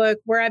notebook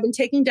where I've been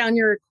taking down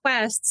your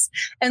requests.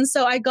 And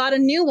so I got a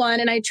new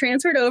one and I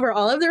transferred over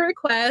all of the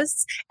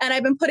requests and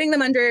I've been putting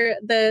them under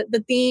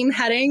the theme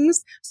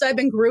headings. So I've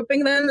been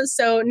grouping them.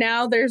 So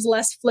now there's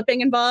less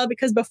flipping involved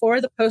because before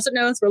the Post-it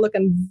notes were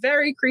looking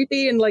very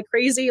creepy and like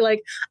crazy.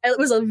 Like it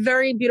was a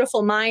very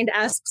beautiful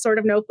mind-esque sort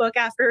of notebook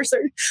after a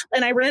certain,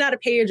 and I ran out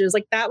of pages.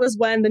 Like that was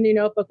when the new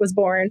notebook was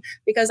born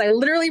because I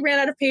literally ran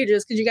out of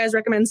pages because you guys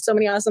recommend so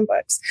many awesome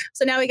books.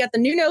 So now we got the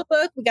new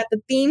notebook, we got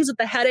the themes with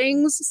the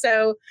headings.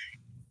 So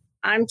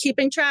I'm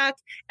keeping track.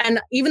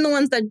 And even the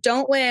ones that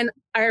don't win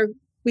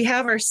we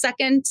have our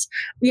second.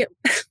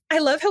 I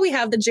love how we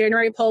have the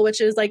January poll, which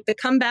is like the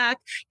comeback,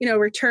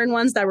 return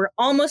ones that were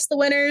almost the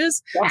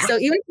winners. Yeah. So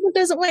even if it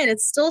doesn't win,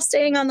 it's still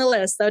staying on the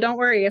list. So don't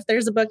worry if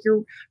there's a book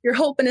you're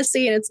hoping to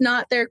see and it's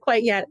not there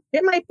quite yet.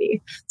 It might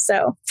be.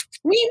 So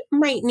we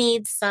might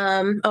need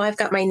some. Oh, I've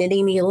got my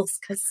knitting needles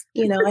because,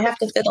 I have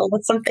to fiddle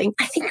with something.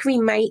 I think we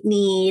might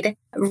need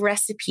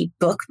recipe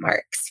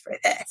bookmarks for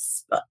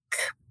this book.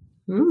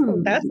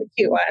 That's a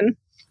cute one.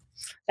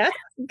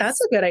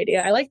 That's a good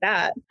idea. I like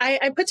that.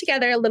 I put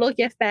together little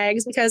gift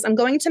bags because I'm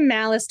going to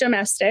Malice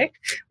Domestic,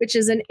 which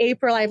is in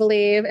April, I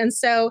believe. And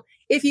so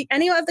if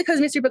any of the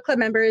Cozy Mystery Book Club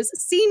members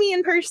see me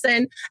in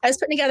person, I was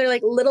putting together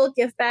like little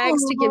gift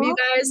bags to give you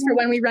guys for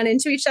when we run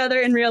into each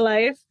other in real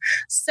life.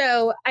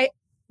 So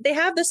they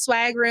have the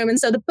swag room. And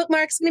so the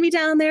bookmarks are going to be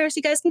down there. So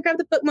you guys can grab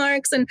the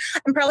bookmarks. And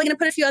I'm probably going to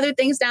put a few other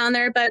things down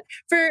there. But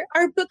for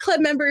our book club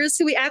members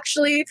who we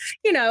actually,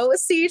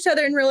 see each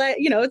other in real life,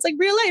 it's like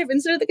real life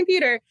instead of the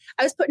computer.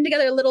 I was putting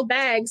together a little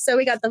bag. So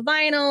we got the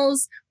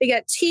vinyls, we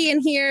got tea in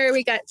here,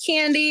 we got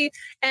candy,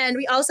 and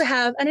we also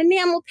have an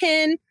enamel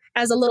pin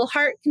as a little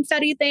heart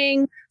confetti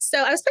thing.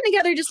 So I was putting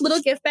together just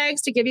little gift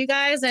bags to give you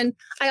guys. And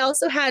I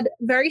also had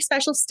very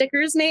special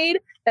stickers made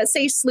that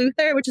say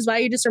Sleuther, which is why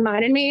you just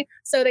reminded me.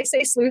 So they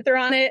say Sleuther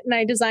on it and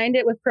I designed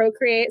it with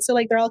Procreate. So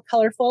like they're all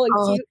colorful and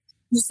cute.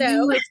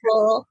 So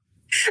beautiful.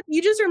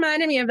 You just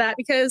reminded me of that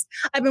because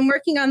I've been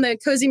working on the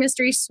Cozy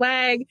Mystery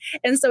swag.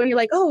 And so when you're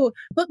like, oh,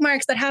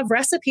 bookmarks that have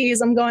recipes,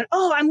 I'm going,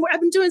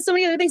 I've been doing so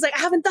many other things. Like I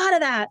haven't thought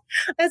of that.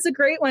 That's a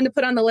great one to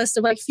put on the list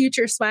of like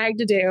future swag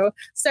to do.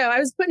 So I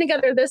was putting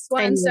together this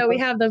one. So we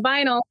have the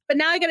vinyl, but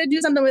now I got to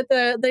do something with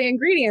the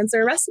ingredients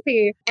or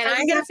recipe. And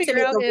I got to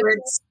figure out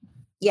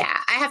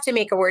I have to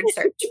make a word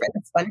search for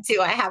this one too.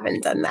 I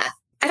haven't done that.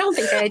 I don't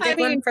think I did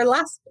one for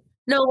last.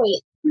 No,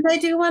 wait. Did I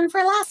do one for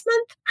last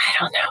month? I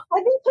don't know.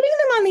 I've been putting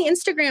them on the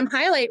Instagram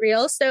highlight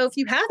reel. So if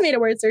you have made a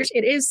word search,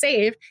 it is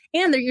saved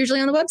and they're usually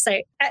on the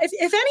website.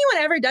 If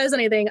anyone ever does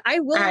anything, I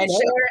will share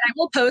it. I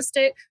will post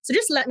it. So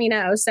just let me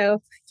know.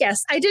 So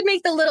yes, I did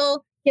make the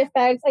little gift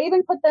bags. I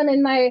even put them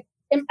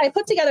I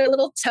put together a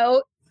little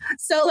tote.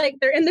 So like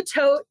they're in the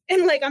tote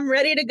and like I'm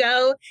ready to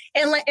go.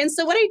 And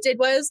so what I did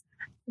was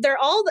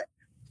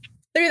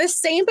they're the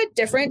same but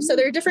different. So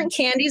there are different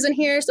candies in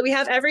here. So we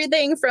have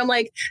everything from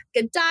like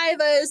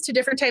Godivas to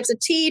different types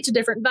of tea to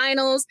different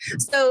vinyls.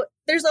 So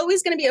there's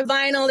always going to be a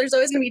vinyl. There's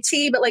always going to be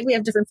tea, but like we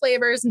have different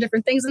flavors and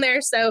different things in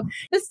there. So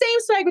the same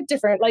swag but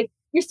different. Like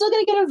you're still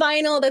going to get a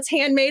vinyl that's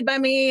handmade by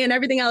me and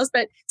everything else,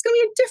 but it's going to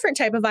be a different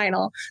type of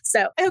vinyl.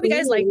 So I hope you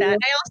guys like that.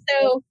 I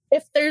also,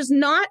 if there's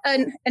not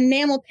an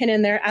enamel pin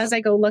in there as I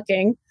go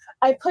looking,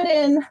 I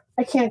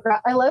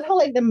love how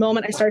like the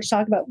moment I start to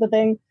talk about the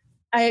thing,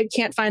 I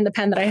can't find the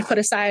pen that I put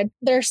aside.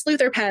 They're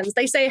Sleuther pens.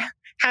 They say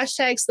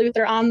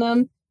 #Sleuther on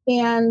them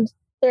and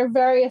they're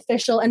very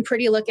official and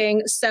pretty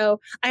looking. So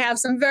I have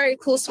some very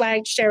cool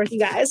swag to share with you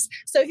guys.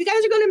 So if you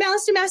guys are going to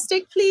Malice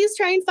Domestic, please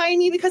try and find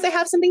me because I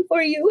have something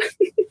for you.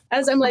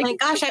 As I'm like, oh my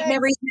gosh, I've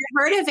never even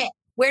heard of it.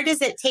 Where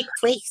does it take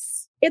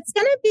place? It's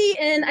going to be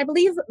in, I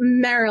believe,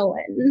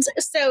 Maryland.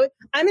 So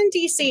I'm in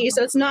DC,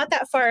 so it's not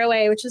that far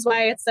away, which is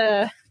why it's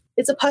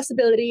a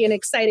possibility and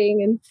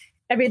exciting and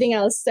everything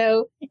else.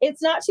 So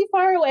it's not too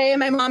far away. And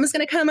my mom is going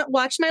to come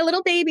watch my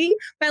little baby,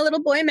 my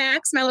little boy,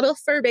 Max, my little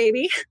fur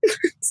baby.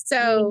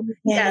 So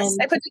yes,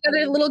 I put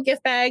together a little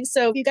gift bag.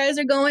 So if you guys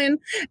are going,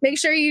 make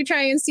sure you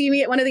try and see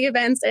me at one of the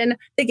events and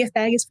the gift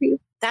bag is for you.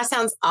 That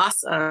sounds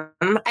awesome.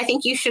 I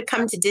think you should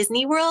come to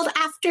Disney World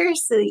after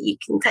so that you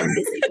can come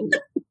visit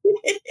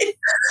me.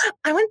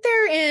 I went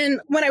there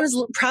when I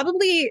was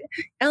probably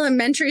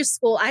elementary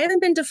school. I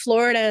haven't been to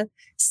Florida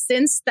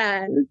since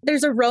then.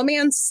 There's a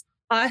romance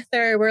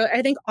author where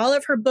I think all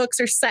of her books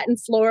are set in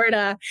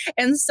Florida.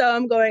 And so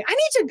I'm going, I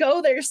need to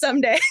go there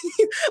someday.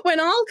 When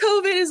all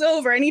COVID is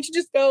over, I need to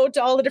just go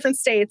to all the different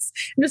states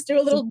and just do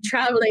a little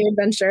traveling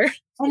adventure.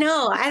 I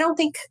know.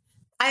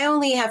 I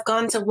only have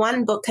gone to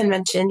one book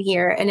convention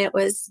here, and it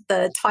was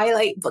the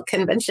Twilight book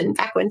convention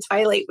back when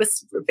Twilight was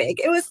super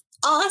big. It was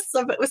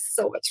awesome. It was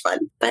so much fun,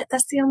 but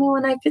that's the only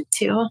one I've been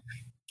to.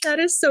 That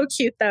is so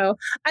cute, though.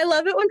 I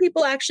love it when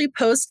people actually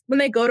post when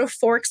they go to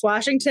Forks,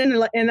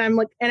 Washington, and I'm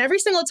like, and every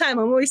single time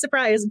I'm always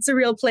surprised it's a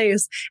real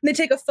place. And they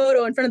take a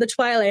photo in front of the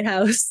Twilight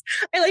house.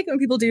 I like when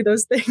people do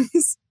those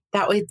things.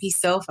 That would be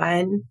so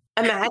fun.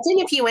 Imagine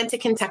if you went to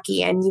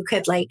Kentucky and you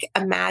could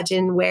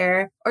imagine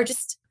where, or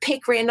just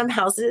pick random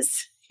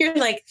houses. You're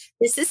like,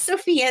 this is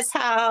Sophia's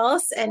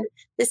house and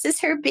this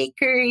is her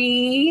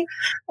bakery.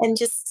 And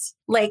just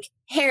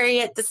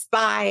Harriet the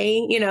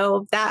Spy,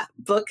 that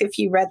book, if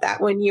you read that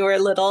when you were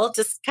little,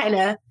 just kind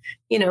of,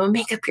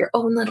 make up your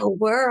own little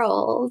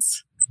world.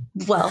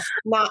 Well,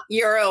 not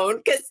your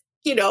own because,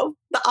 the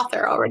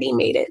author already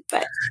made it,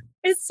 but.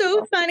 It's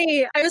so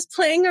funny. I was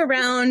playing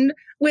around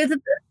with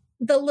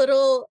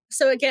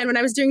so again, when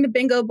I was doing the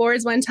bingo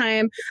boards one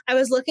time, I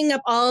was looking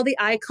up all the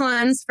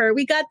icons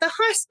we got the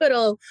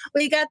hospital,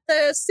 we got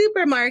the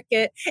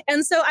supermarket.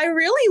 And so I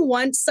really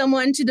want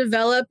someone to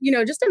develop,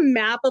 just a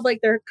map of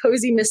their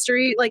cozy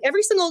mystery.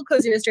 Every single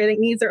cozy mystery, I think,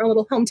 needs their own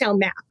little hometown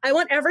map. I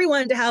want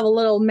everyone to have a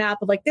little map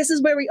of this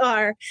is where we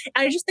are.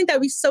 And I just think that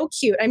would be so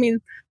cute. I mean,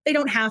 they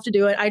don't have to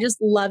do it. I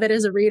just love it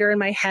as a reader in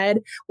my head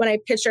when I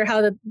picture how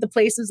the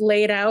place is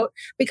laid out,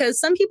 because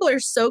some people are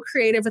so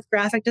creative with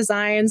graphic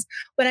designs.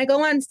 When I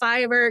go on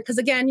Fiverr, because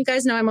again, you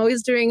guys know I'm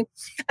always having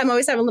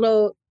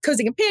little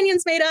cozy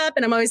companions made up,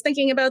 and I'm always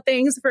thinking about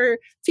things for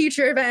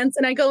future events.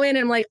 And I go in and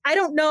I'm like, I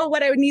don't know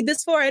what I would need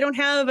this for. I don't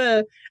have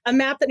a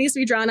map that needs to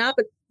be drawn up,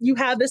 but you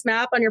have this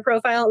map on your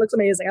profile. It looks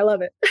amazing. I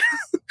love it.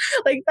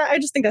 I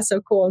just think that's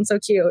so cool and so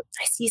cute.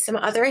 I see some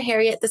other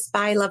Harriet the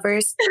Spy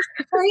lovers.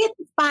 Harriet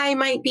the Spy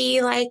might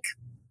be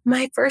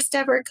my first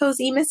ever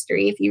cozy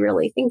mystery, if you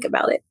really think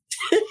about it.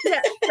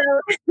 Yeah,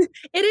 so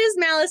it is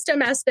Malice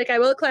Domestic, I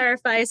will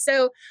clarify.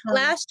 So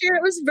last year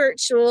it was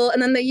virtual,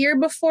 and then the year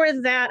before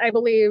that, I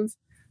believe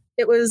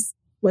it was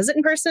it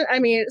in person? I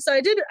mean, so I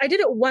did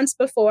it once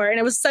before, and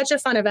it was such a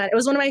fun event. It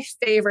was one of my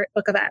favorite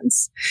book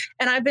events.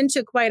 And I've been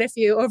to quite a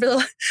few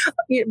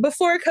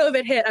before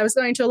COVID hit. I was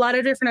going to a lot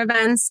of different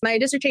events. My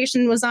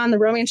dissertation was on the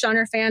romance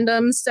genre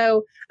fandom.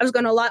 So I was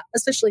going to a lot,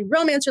 especially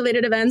romance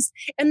related events.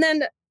 And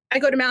then I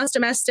go to Malice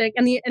Domestic,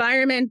 and the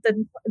environment,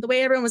 the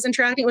way everyone was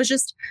interacting was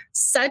just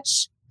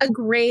such a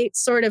great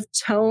sort of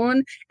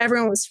tone.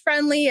 Everyone was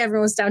friendly.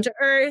 Everyone was down to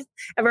earth.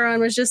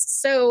 Everyone was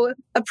just so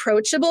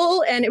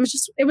approachable. And it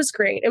was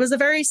great. It was a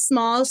very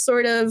small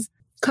sort of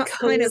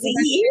kind of,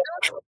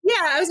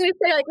 yeah, I was going to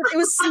say it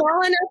was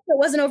small enough that it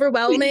wasn't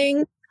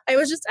overwhelming.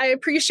 I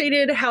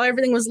appreciated how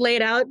everything was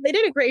laid out. They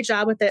did a great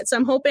job with it. So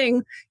I'm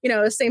hoping,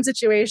 same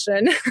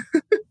situation.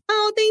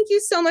 Oh, thank you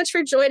so much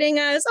for joining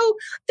us. Oh,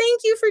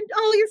 thank you for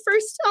your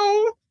first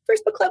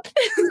book club.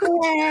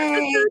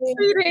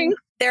 Yay.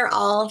 They're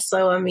all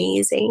so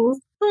amazing.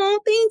 Oh,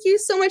 thank you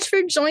so much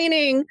for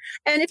joining.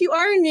 And if you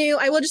are new,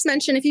 I will just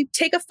mention, if you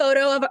take a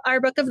photo of our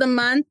book of the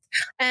month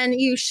and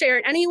you share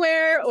it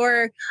anywhere,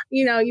 or,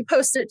 you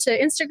post it to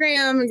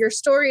Instagram, your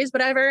stories,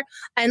 whatever,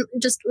 and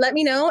just let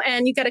me know,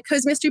 and you get a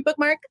Cozy Mystery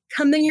bookmark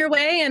coming your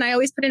way. And I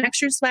always put in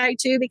extra swag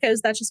too, because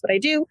that's just what I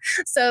do.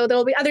 So there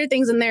will be other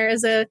things in there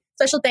as a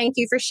special thank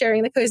you for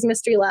sharing the Cozy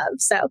Mystery love.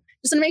 So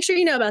just want to make sure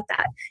you know about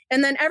that.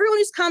 And then everyone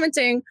who's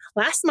commenting,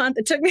 last month,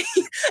 it took me,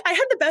 I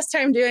had the best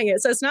time doing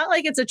it. So it's not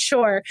like it's a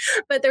chore,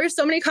 but there were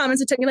so many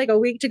comments, it took me a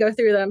week to go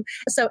through them.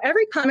 So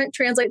every comment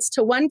translates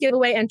to one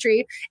giveaway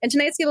entry. And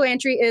tonight's giveaway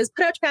entry is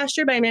Put Out to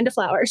Pasture by Amanda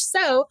Flowers.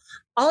 So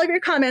all of your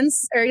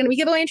comments are going to be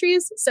giveaway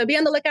entries. So be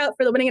on the lookout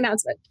for the winning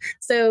announcement.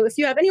 So if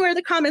you have any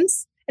other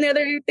comments, any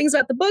other things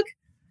about the book,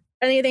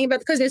 anything about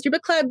the Cozy Mystery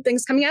Book Club,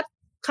 things coming up,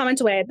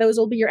 comment away. Those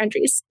will be your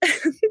entries.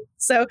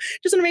 So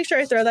just want to make sure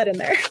I throw that in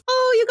there.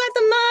 Oh, you got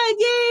the mug.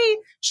 Yay.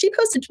 She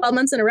posted 12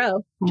 months in a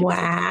row.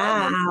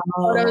 Wow.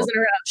 Photos in a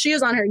row. She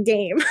is on her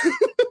game.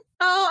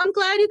 Oh, I'm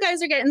glad you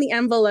guys are getting the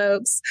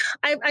envelopes.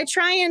 I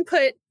try and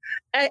put,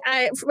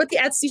 with the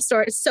Etsy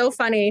store, it's so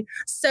funny.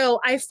 So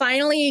I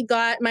finally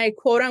got my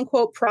quote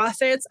unquote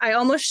profits. I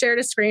almost shared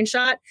a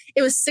screenshot.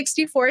 It was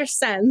 64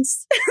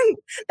 cents.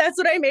 That's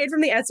what I made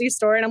from the Etsy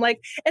store. And I'm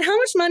like, and how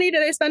much money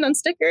did I spend on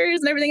stickers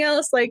and everything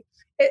else?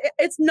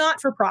 It's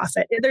not for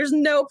profit. There's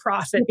no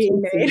profit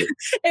being made.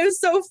 It was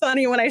so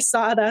funny when I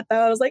saw that, though.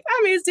 I was like,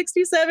 I made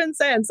 67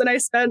 cents and I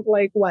spent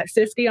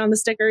 50 on the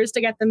stickers to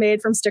get them made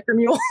from Sticker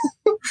Mule.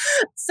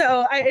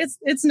 So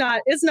it's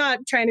not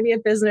trying to be a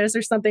business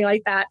or something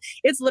like that.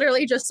 It's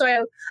literally just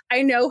so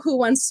I know who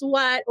wants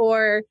what,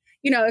 or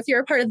if you're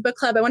a part of the book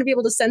club, I want to be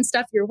able to send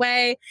stuff your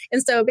way.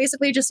 And so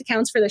basically it just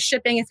accounts for the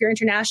shipping if you're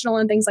international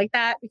and things like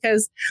that,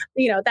 because,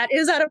 that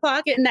is out of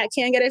pocket and that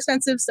can get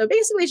expensive. So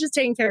basically it's just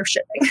taking care of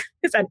shipping,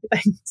 if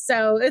anything.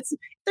 So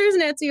there's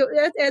an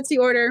Etsy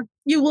order.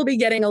 You will be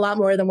getting a lot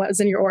more than what was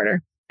in your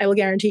order. I will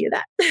guarantee you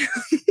that.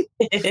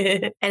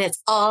 And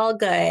it's all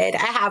good. I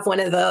have one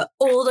of the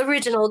old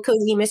original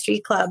Cozy Mystery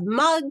Club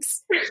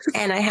mugs,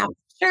 and I have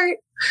a shirt,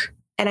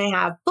 and I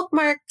have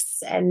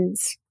bookmarks and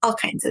all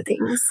kinds of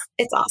things.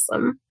 It's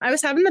awesome. I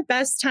was having the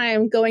best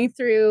time going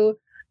through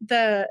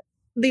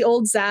the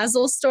old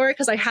Zazzle store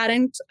because I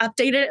hadn't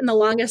updated it in the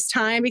longest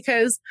time,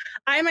 because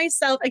I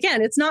myself,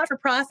 again, it's not for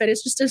profit.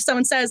 It's just if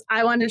someone says,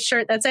 I want a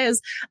shirt that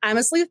says I'm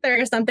a sleuther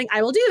or something,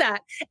 I will do that.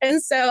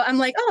 And so I'm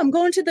like, oh, I'm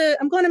going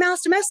to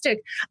Mouse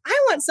Domestic.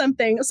 I want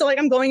something. So like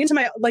I'm going into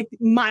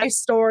my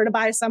store to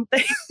buy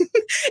something.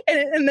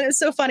 and then it's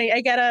so funny.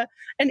 I get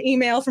an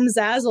email from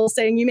Zazzle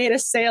saying you made a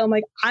sale. I'm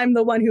like, I'm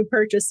the one who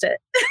purchased it.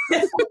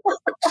 Like,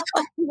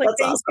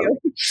 that's thank awesome.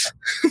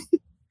 you.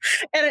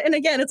 And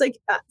again, it's like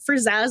for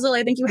Zazzle,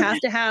 I think you have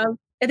to have,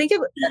 I think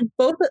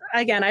both,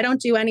 again, I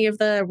don't do any of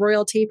the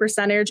royalty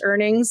percentage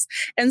earnings.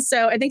 And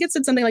so I think it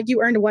said something like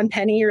you earned 1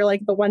 penny or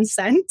like the 1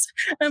 cent.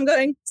 I'm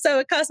going, so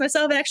it cost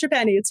myself an extra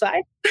penny. It's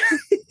fine.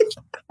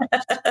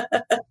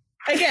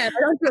 Again, I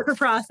don't do it for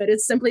profit.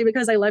 It's simply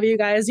because I love you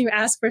guys. You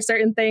ask for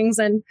certain things.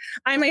 And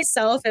I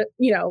myself,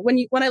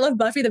 when I love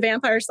Buffy the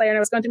Vampire Slayer and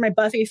I was going through my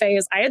Buffy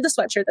phase, I had the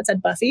sweatshirt that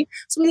said Buffy.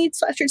 So we need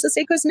sweatshirts that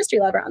say Cozy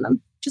Mystery Lover on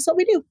them, which is what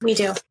we do. We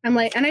do. I'm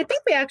like, and I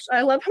think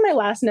I love how my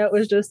last note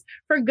was just,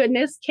 for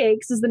goodness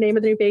cakes is the name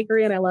of the new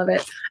bakery. And I love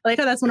it. I like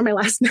how that's one of my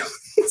last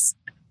notes.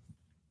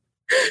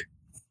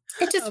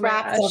 It just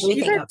wraps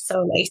everything up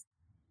so nice.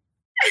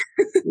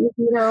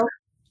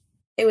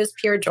 It was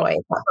pure joy.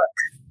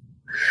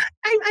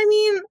 I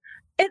mean,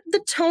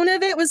 the tone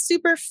of it was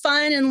super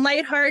fun and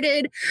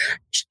lighthearted.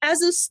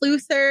 As a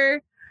sleuther,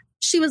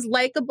 she was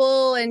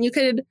likable and you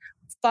could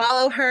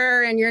follow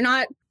her, and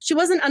she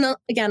wasn't,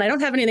 again, I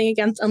don't have anything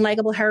against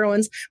unlikable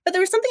heroines, but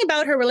there was something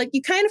about her where like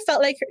you kind of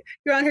felt like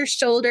you're on her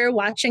shoulder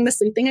watching the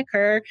sleuthing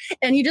occur,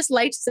 and you just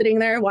liked sitting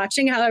there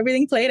watching how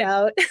everything played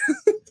out.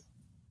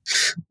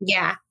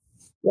 Yeah.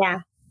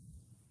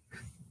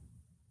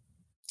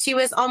 She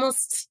was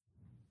almost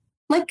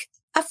like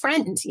a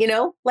friend,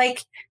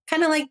 like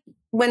kind of like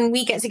when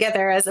we get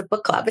together as a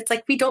book club, it's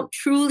like we don't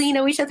truly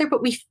know each other,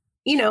 but we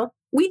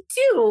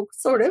do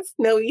sort of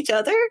know each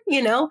other,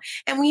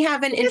 and we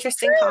have an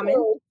interest in common.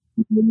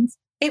 Mm-hmm.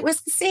 It was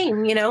the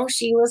same,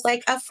 she was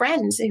like a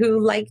friend who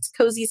liked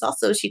cozies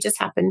also. She just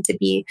happened to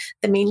be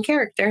the main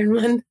character in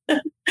one.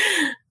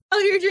 Oh,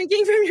 you're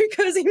drinking from your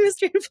Cozy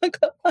Mystery book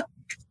club.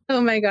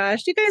 Oh my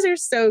gosh, you guys are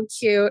so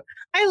cute.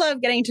 I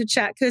love getting to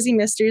chat Cozy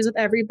Mysteries with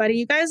everybody.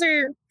 You guys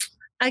are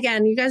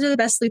the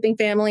best sleuthing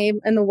family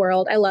in the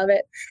world. I love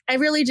it. I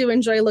really do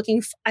enjoy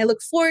I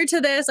look forward to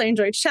this. I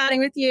enjoy chatting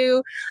with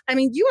you. I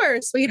mean, you are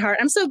a sweetheart.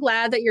 I'm so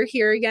glad that you're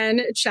here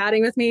again,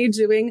 chatting with me,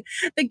 doing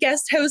the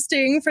guest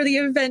hosting for the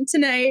event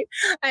tonight.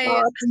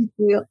 Thank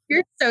you.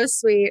 You're so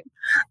sweet.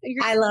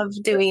 I love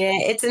doing it.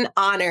 It's an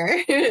honor.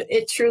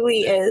 It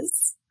truly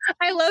is.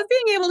 I love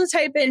being able to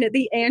type in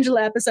the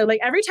Angela episode.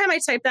 Like every time I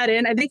type that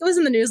in, I think it was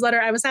in the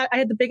newsletter, I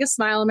had the biggest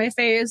smile on my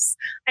face.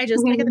 I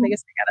just get the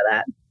biggest thing out of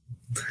that.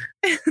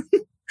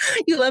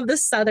 You love the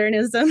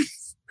Southernism.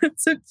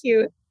 That's so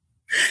cute.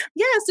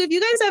 Yeah. So if you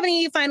guys have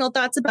any final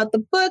thoughts about the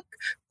book,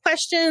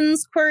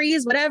 questions,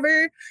 queries,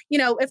 whatever,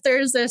 if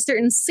there's a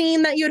certain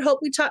scene that you would hope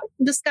we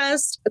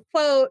discussed, a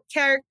quote,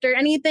 character,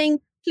 anything,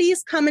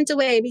 please comment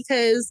away,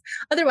 because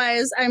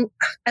otherwise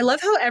I love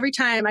how every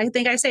time I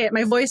think I say it,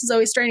 my voice is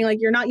always straining, like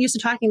you're not used to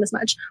talking this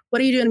much.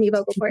 What are you doing to me,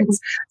 vocal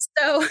cords?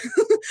 So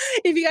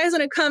if you guys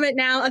want to comment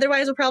now,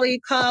 otherwise we'll probably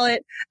call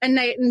it a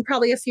night in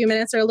probably a few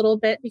minutes or a little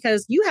bit,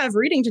 because you have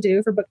reading to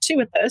do for book 2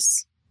 with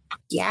this.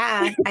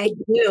 Yeah, I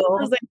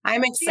do.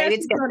 I'm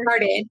excited to get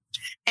started.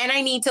 And I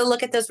need to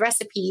look at those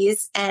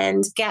recipes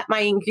and get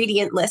my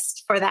ingredient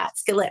list for that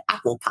skillet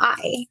apple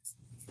pie.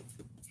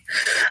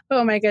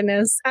 Oh my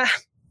goodness.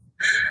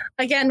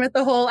 Again, with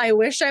the whole, I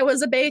wish I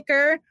was a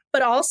baker,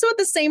 but also at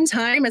the same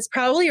time, it's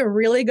probably a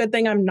really good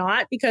thing I'm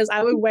not, because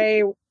I would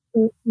weigh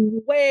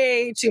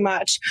way too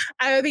much.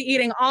 I would be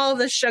eating all of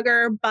the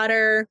sugar,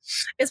 butter.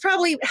 It's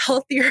probably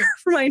healthier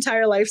for my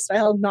entire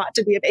lifestyle not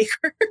to be a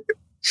baker.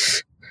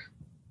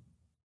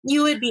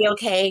 You would be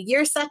okay.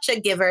 You're such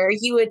a giver.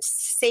 You would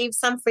save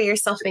some for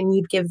yourself and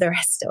you'd give the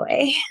rest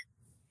away.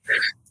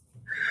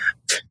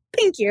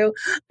 Thank you.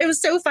 It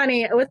was so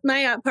funny with my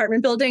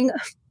apartment building.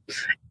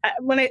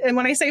 When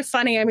I say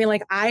funny, I mean,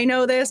 like, I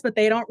know this, but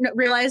they don't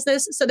realize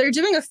this. So they're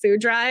doing a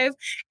food drive,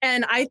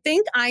 and I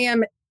think I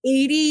am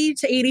 80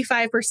 to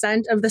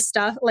 85% of the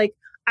stuff, like,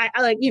 I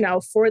like,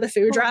 for the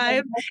food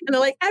drive. And they're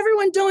like,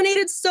 everyone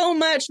donated so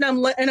much.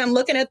 And I'm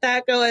looking at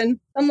that going,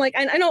 I'm like,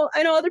 I know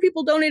other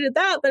people donated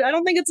that, but I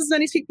don't think it's as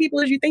many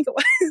people as you think it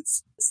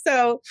was.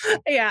 So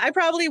yeah, I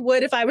probably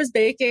would if I was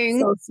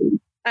baking.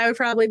 I would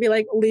probably be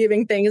like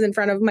leaving things in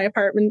front of my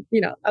apartment,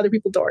 other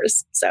people's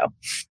doors. So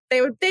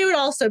they would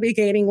also be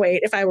gaining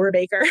weight if I were a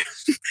baker.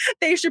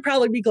 They should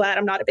probably be glad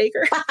I'm not a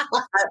baker.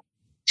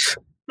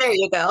 There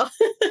you go.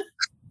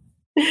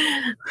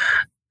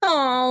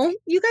 Oh,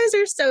 you guys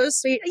are so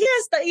sweet.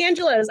 Yes, the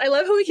Angelas. I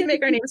love how we can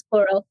make our names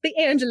plural. The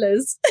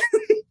Angelas.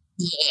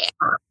 Yeah.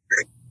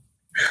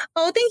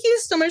 Oh, thank you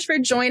so much for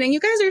joining. You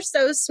guys are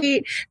so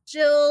sweet.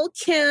 Jill,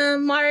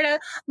 Kim, Marta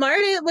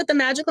with the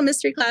magical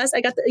mystery class.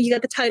 You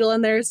got the title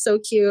in there. It's so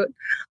cute.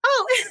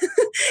 Oh,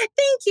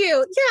 thank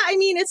you. Yeah, I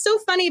mean, it's so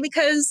funny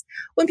because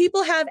when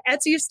people have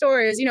Etsy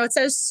stores, it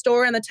says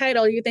store in the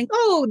title. You think,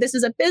 oh, this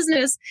is a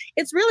business.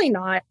 It's really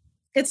not.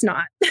 It's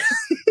not.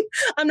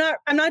 I'm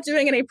not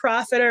doing any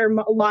profit or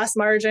loss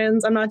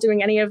margins. I'm not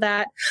doing any of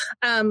that.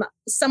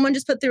 Someone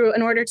just put through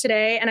an order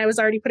today and I was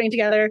already putting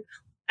together.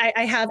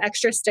 I have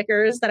extra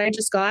stickers that I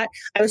just got.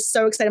 I was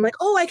so excited. I'm like,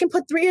 oh, I can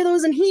put 3 of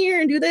those in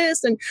here and do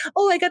this. And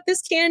oh, I got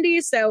this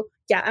candy. So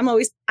yeah,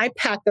 I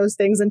pack those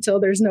things until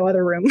there's no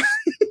other room.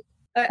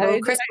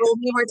 Crystal,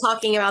 we were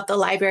talking about the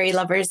Library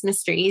Lovers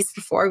Mysteries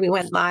before we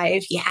went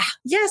live. Yeah.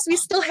 Yes, we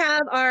still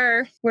have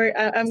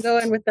I'm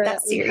going with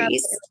that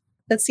series.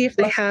 Let's see if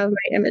they have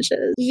my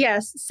images.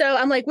 Yes. So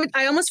I'm like,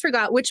 I almost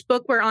forgot which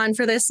book we're on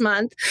for this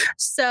month.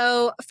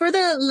 So for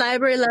the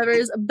Library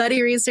Lovers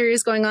Buddy Read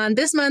series going on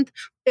this month,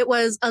 it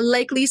was A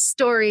Likely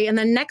Story. And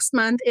then next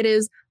month, it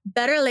is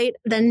Better Late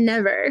Than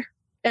Never.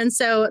 And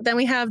so then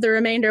we have the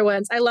remainder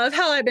ones. I love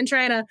how I've been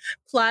trying to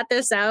plot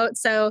this out.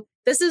 So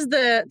this is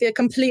the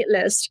complete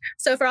list.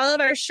 So for all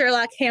of our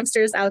Sherlock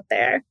hamsters out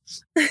there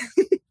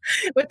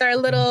with our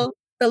little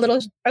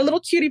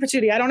cutie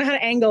patootie. I don't know how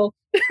to angle.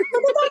 Look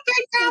at that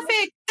great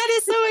graphic. That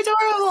is so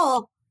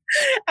adorable.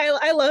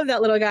 I love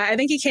that little guy. I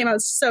think he came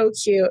out so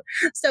cute.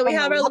 So we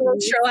have our little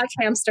Sherlock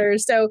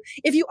hamsters. So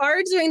if you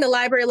are doing the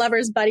Library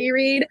Lovers Buddy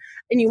Read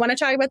and you want to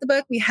talk about the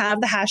book, we have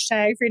the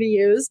hashtag for you to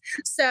use.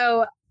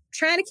 So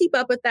trying to keep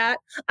up with that.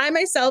 I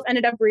myself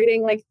ended up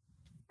reading like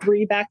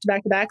 3 back to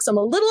back to back. So I'm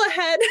a little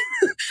ahead.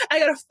 I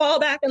got to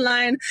fall back in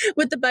line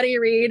with the buddy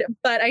read,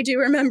 but I do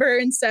remember.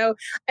 And so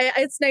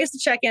it's nice to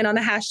check in on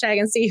the hashtag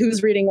and see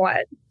who's reading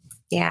what.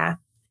 Yeah,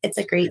 it's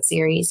a great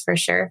series for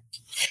sure.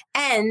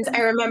 And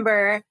I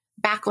remember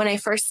back when I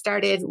first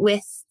started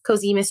with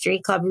Cozy Mystery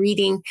Club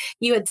reading,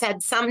 you had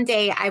said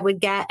someday I would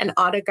get an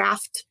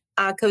autographed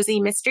Cozy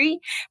Mystery.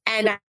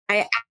 And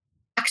I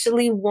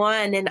actually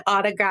won an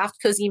autographed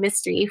Cozy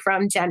Mystery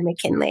from Jen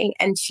McKinley.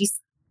 And she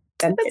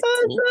sent it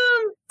to me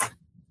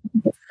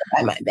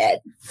by my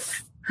bed.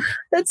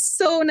 That's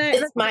so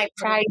nice. It's my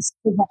prized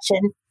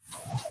possession.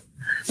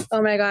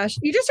 Oh my gosh.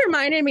 You just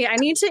reminded me, I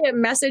need to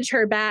message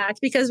her back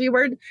because we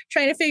were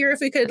trying to figure if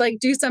we could like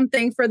do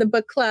something for the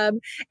book club.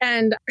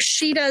 And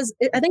she does,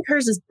 I think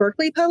hers is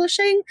Berkeley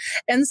Publishing.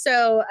 And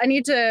so I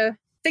need to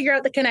figure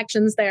out the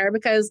connections there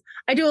because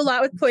I do a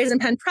lot with Poison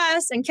Pen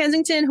Press and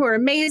Kensington, who are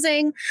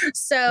amazing.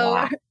 So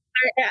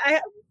yeah.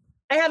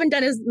 I haven't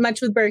done as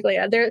much with Berkeley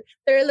yet. They're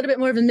a little bit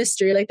more of a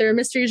mystery, like they're a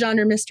mystery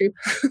genre mystery.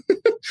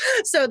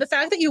 So the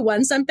fact that you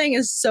won something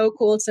is so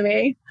cool to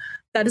me.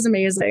 That is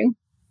amazing.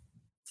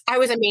 I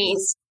was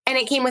amazed. And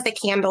it came with a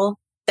candle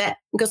that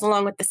goes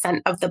along with the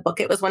scent of the book.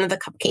 It was one of the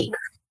cupcake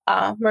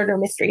murder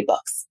mystery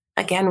books.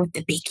 Again, with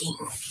the baking.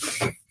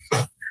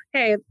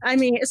 Hey, I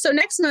mean, so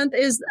next month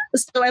is,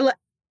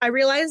 I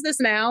realize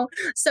this now.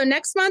 So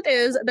next month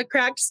is The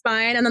Cracked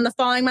Spine. And then the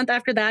following month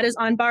after that is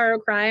On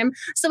Borrowed Crime.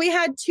 So we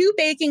had 2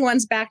 baking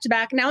ones back to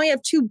back. Now we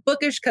have 2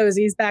 bookish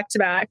cozies back to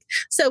back.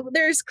 So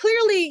there's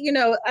clearly,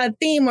 a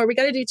theme where we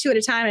got to do 2 at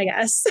a time, I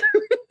guess.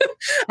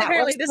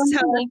 Apparently this is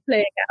how it's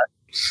playing out.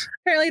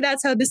 Apparently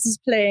that's how this is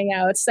playing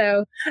out.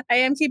 So I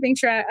am keeping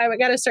track. I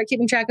got to start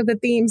keeping track of the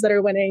themes that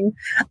are winning.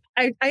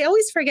 I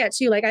always forget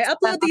too. Like I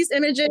upload these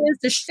images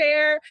to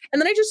share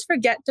and then I just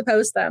forget to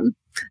post them.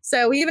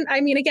 So again,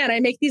 I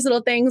make these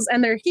little things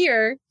and they're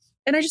here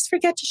and I just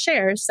forget to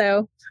share.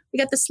 So we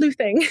got the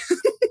sleuthing.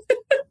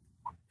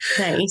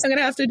 Nice. I'm going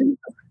to have to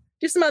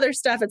do some other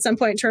stuff at some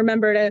point to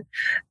remember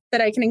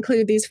that I can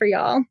include these for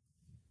y'all.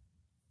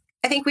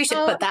 I think we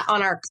should put that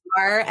on our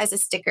car as a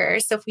sticker.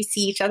 So if we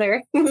see each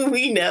other,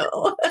 we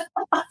know.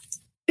 I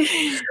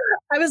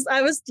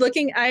was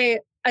looking, I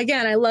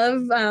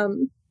love,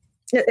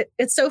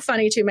 it's so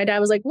funny too. My dad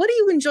was like, what do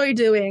you enjoy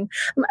doing?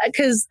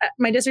 Because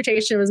my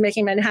dissertation was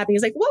making men happy.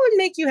 He's like, what would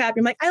make you happy?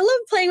 I'm like, I love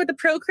playing with the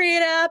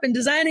Procreate app and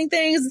designing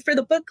things for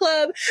the book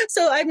club.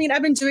 So, I've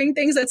been doing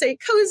things that say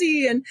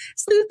cozy and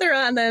sleuther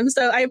on them.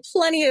 So I have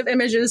plenty of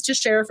images to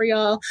share for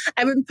y'all.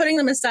 I've been putting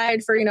them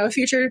aside for,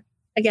 future.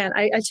 Again,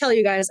 I tell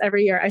you guys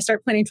every year, I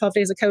start planning 12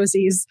 Days of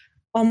Cozies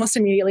almost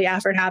immediately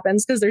after it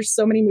happens because there's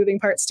so many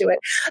moving parts to it.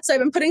 So I've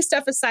been putting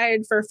stuff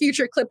aside for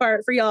future clip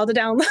art for y'all to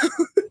download.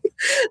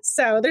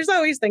 So there's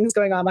always things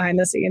going on behind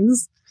the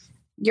scenes.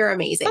 You're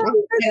amazing. I don't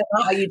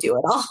know how you do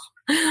it all.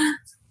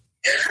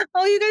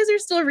 Oh, you guys are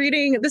still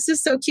reading. This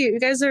is so cute. You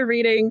guys are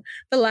reading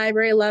The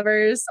Library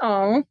Lovers.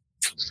 Oh,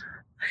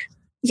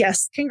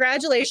 yes.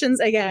 Congratulations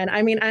again.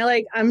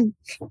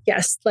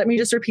 Yes. Let me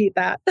just repeat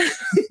that.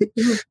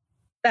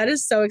 That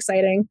is so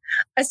exciting,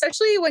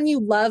 especially when you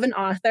love an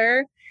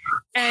author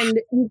and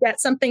you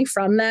get something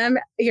from them.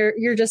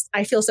 You're just,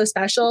 I feel so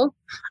special.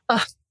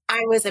 Oh,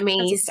 I was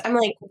amazed. I'm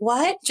like,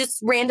 what? Just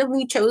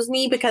randomly chose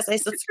me because I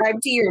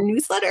subscribed to your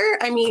newsletter?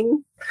 I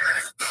mean,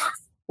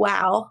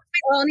 wow.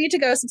 We all need to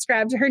go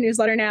subscribe to her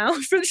newsletter now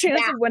for the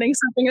chance of winning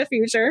something in the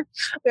future.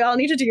 We all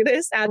need to do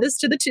this, add this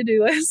to the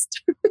to-do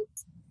list.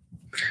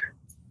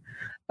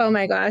 Oh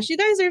my gosh, you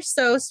guys are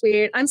so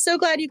sweet. I'm so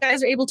glad you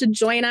guys are able to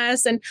join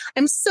us. And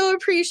I'm so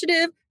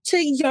appreciative to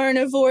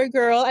Yarnivore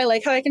Girl. I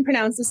like how I can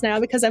pronounce this now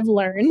because I've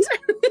learned.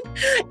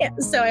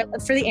 So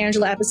for the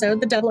Angela episode,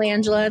 the double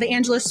Angela, the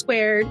Angela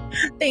squared,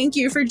 thank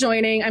you for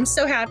joining. I'm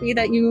so happy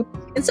that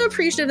and so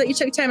appreciative that you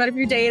took time out of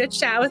your day to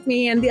chat with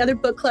me and the other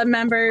book club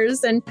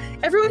members and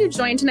everyone who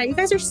joined tonight. You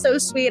guys are so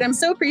sweet. I'm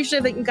so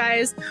appreciative that you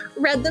guys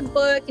read the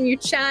book and you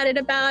chatted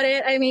about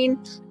it. I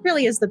mean,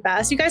 really is the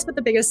best. You guys put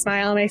the biggest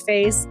smile on my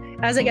face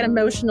as I get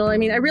emotional. I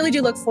mean, I really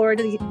do look forward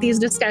to these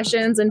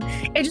discussions and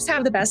I just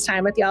have the best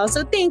time with y'all.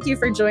 So thank you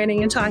for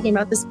joining and talking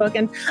about this book.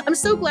 And I'm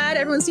so glad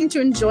everyone seemed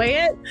to enjoy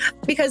it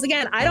because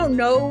again, I don't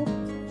know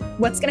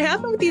what's going to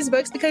happen with these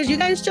books because you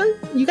guys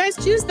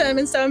choose them.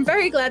 And so I'm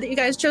very glad that you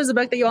guys chose a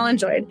book that you all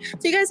enjoyed.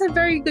 So you guys have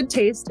very good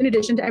taste in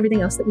addition to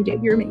everything else that you do.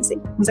 You're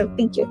amazing. So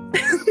thank you.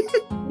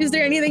 Is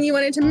there anything you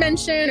wanted to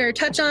mention or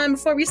touch on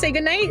before we say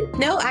goodnight?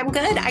 No, I'm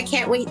good. I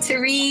can't wait to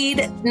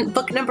read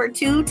book number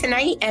 2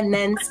 tonight and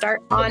then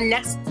start on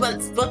next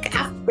month's book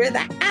after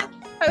that.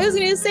 I was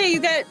going to say,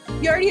 you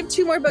already have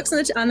 2 more books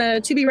on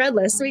the to be read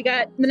list. So we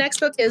got, the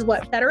next book is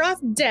Better Off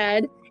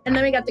Dead. And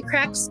then we got The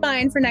Cracked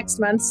Spine for next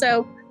month.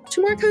 So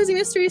 2 more cozy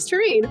mysteries to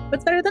read.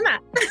 What's better than that?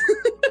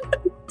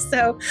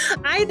 So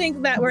I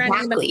think that we're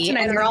ending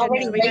tonight. And they're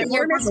already we got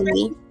more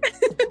mysteries.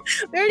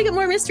 We already got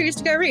more mysteries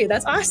to go read.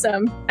 That's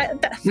awesome. I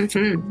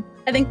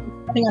think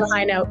on a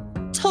high note,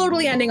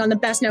 totally ending on the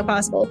best note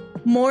possible.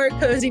 More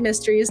cozy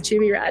mysteries to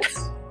be read.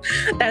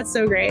 That's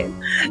so great.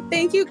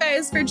 Thank you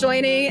guys for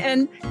joining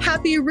and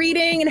happy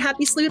reading and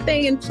happy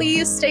sleuthing. And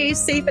please stay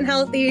safe and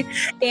healthy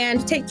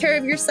and take care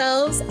of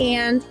yourselves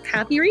and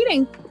happy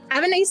reading.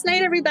 Have a nice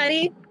night,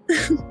 everybody.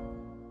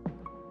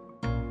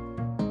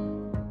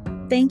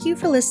 Thank you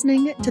for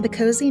listening to the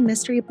Cozy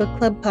Mystery Book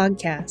Club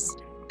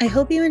podcast. I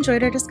hope you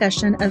enjoyed our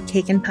discussion of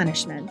Cake and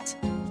Punishment.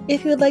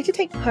 If you would like to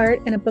take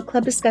part in a book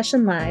club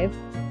discussion live,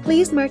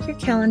 please mark your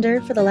calendar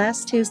for the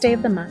last Tuesday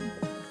of the month.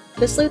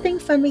 The sleuthing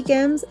fun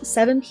begins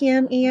 7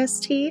 p.m.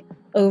 EST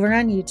over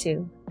on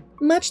YouTube.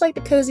 Much like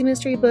the cozy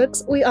mystery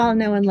books we all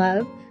know and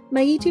love,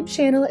 my YouTube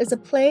channel is a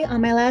play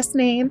on my last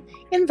name,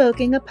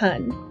 invoking a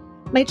pun.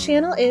 My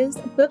channel is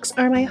Books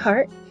Are My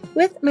Heart,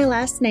 with my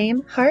last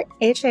name, Hart,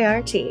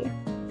 H-A-R-T.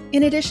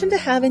 In addition to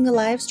having the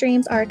live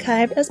streams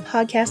archived as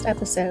podcast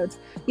episodes,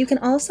 you can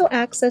also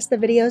access the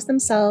videos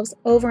themselves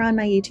over on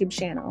my YouTube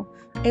channel.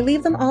 I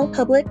leave them all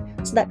public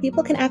so that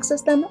people can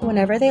access them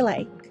whenever they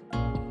like.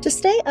 To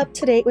stay up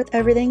to date with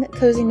everything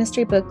Cozy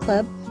Mystery Book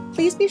Club,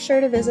 please be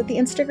sure to visit the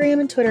Instagram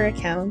and Twitter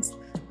accounts.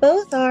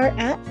 Both are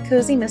at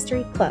Cozy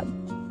Mystery Club.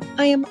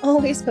 I am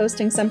always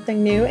posting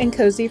something new and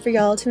cozy for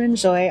y'all to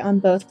enjoy on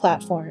both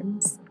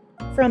platforms.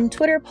 From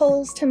Twitter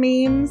polls to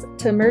memes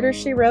to Murder,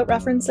 She Wrote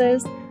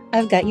references,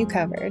 I've got you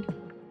covered.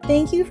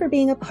 Thank you for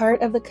being a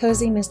part of the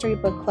Cozy Mystery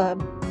Book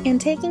Club and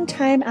taking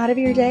time out of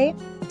your day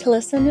to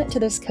listen to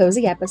this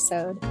cozy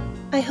episode.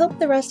 I hope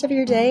the rest of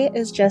your day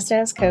is just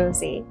as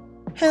cozy.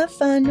 Have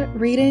fun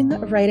reading,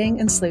 writing,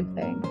 and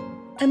sleuthing.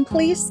 And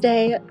please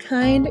stay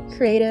kind,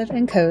 creative,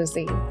 and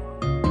cozy.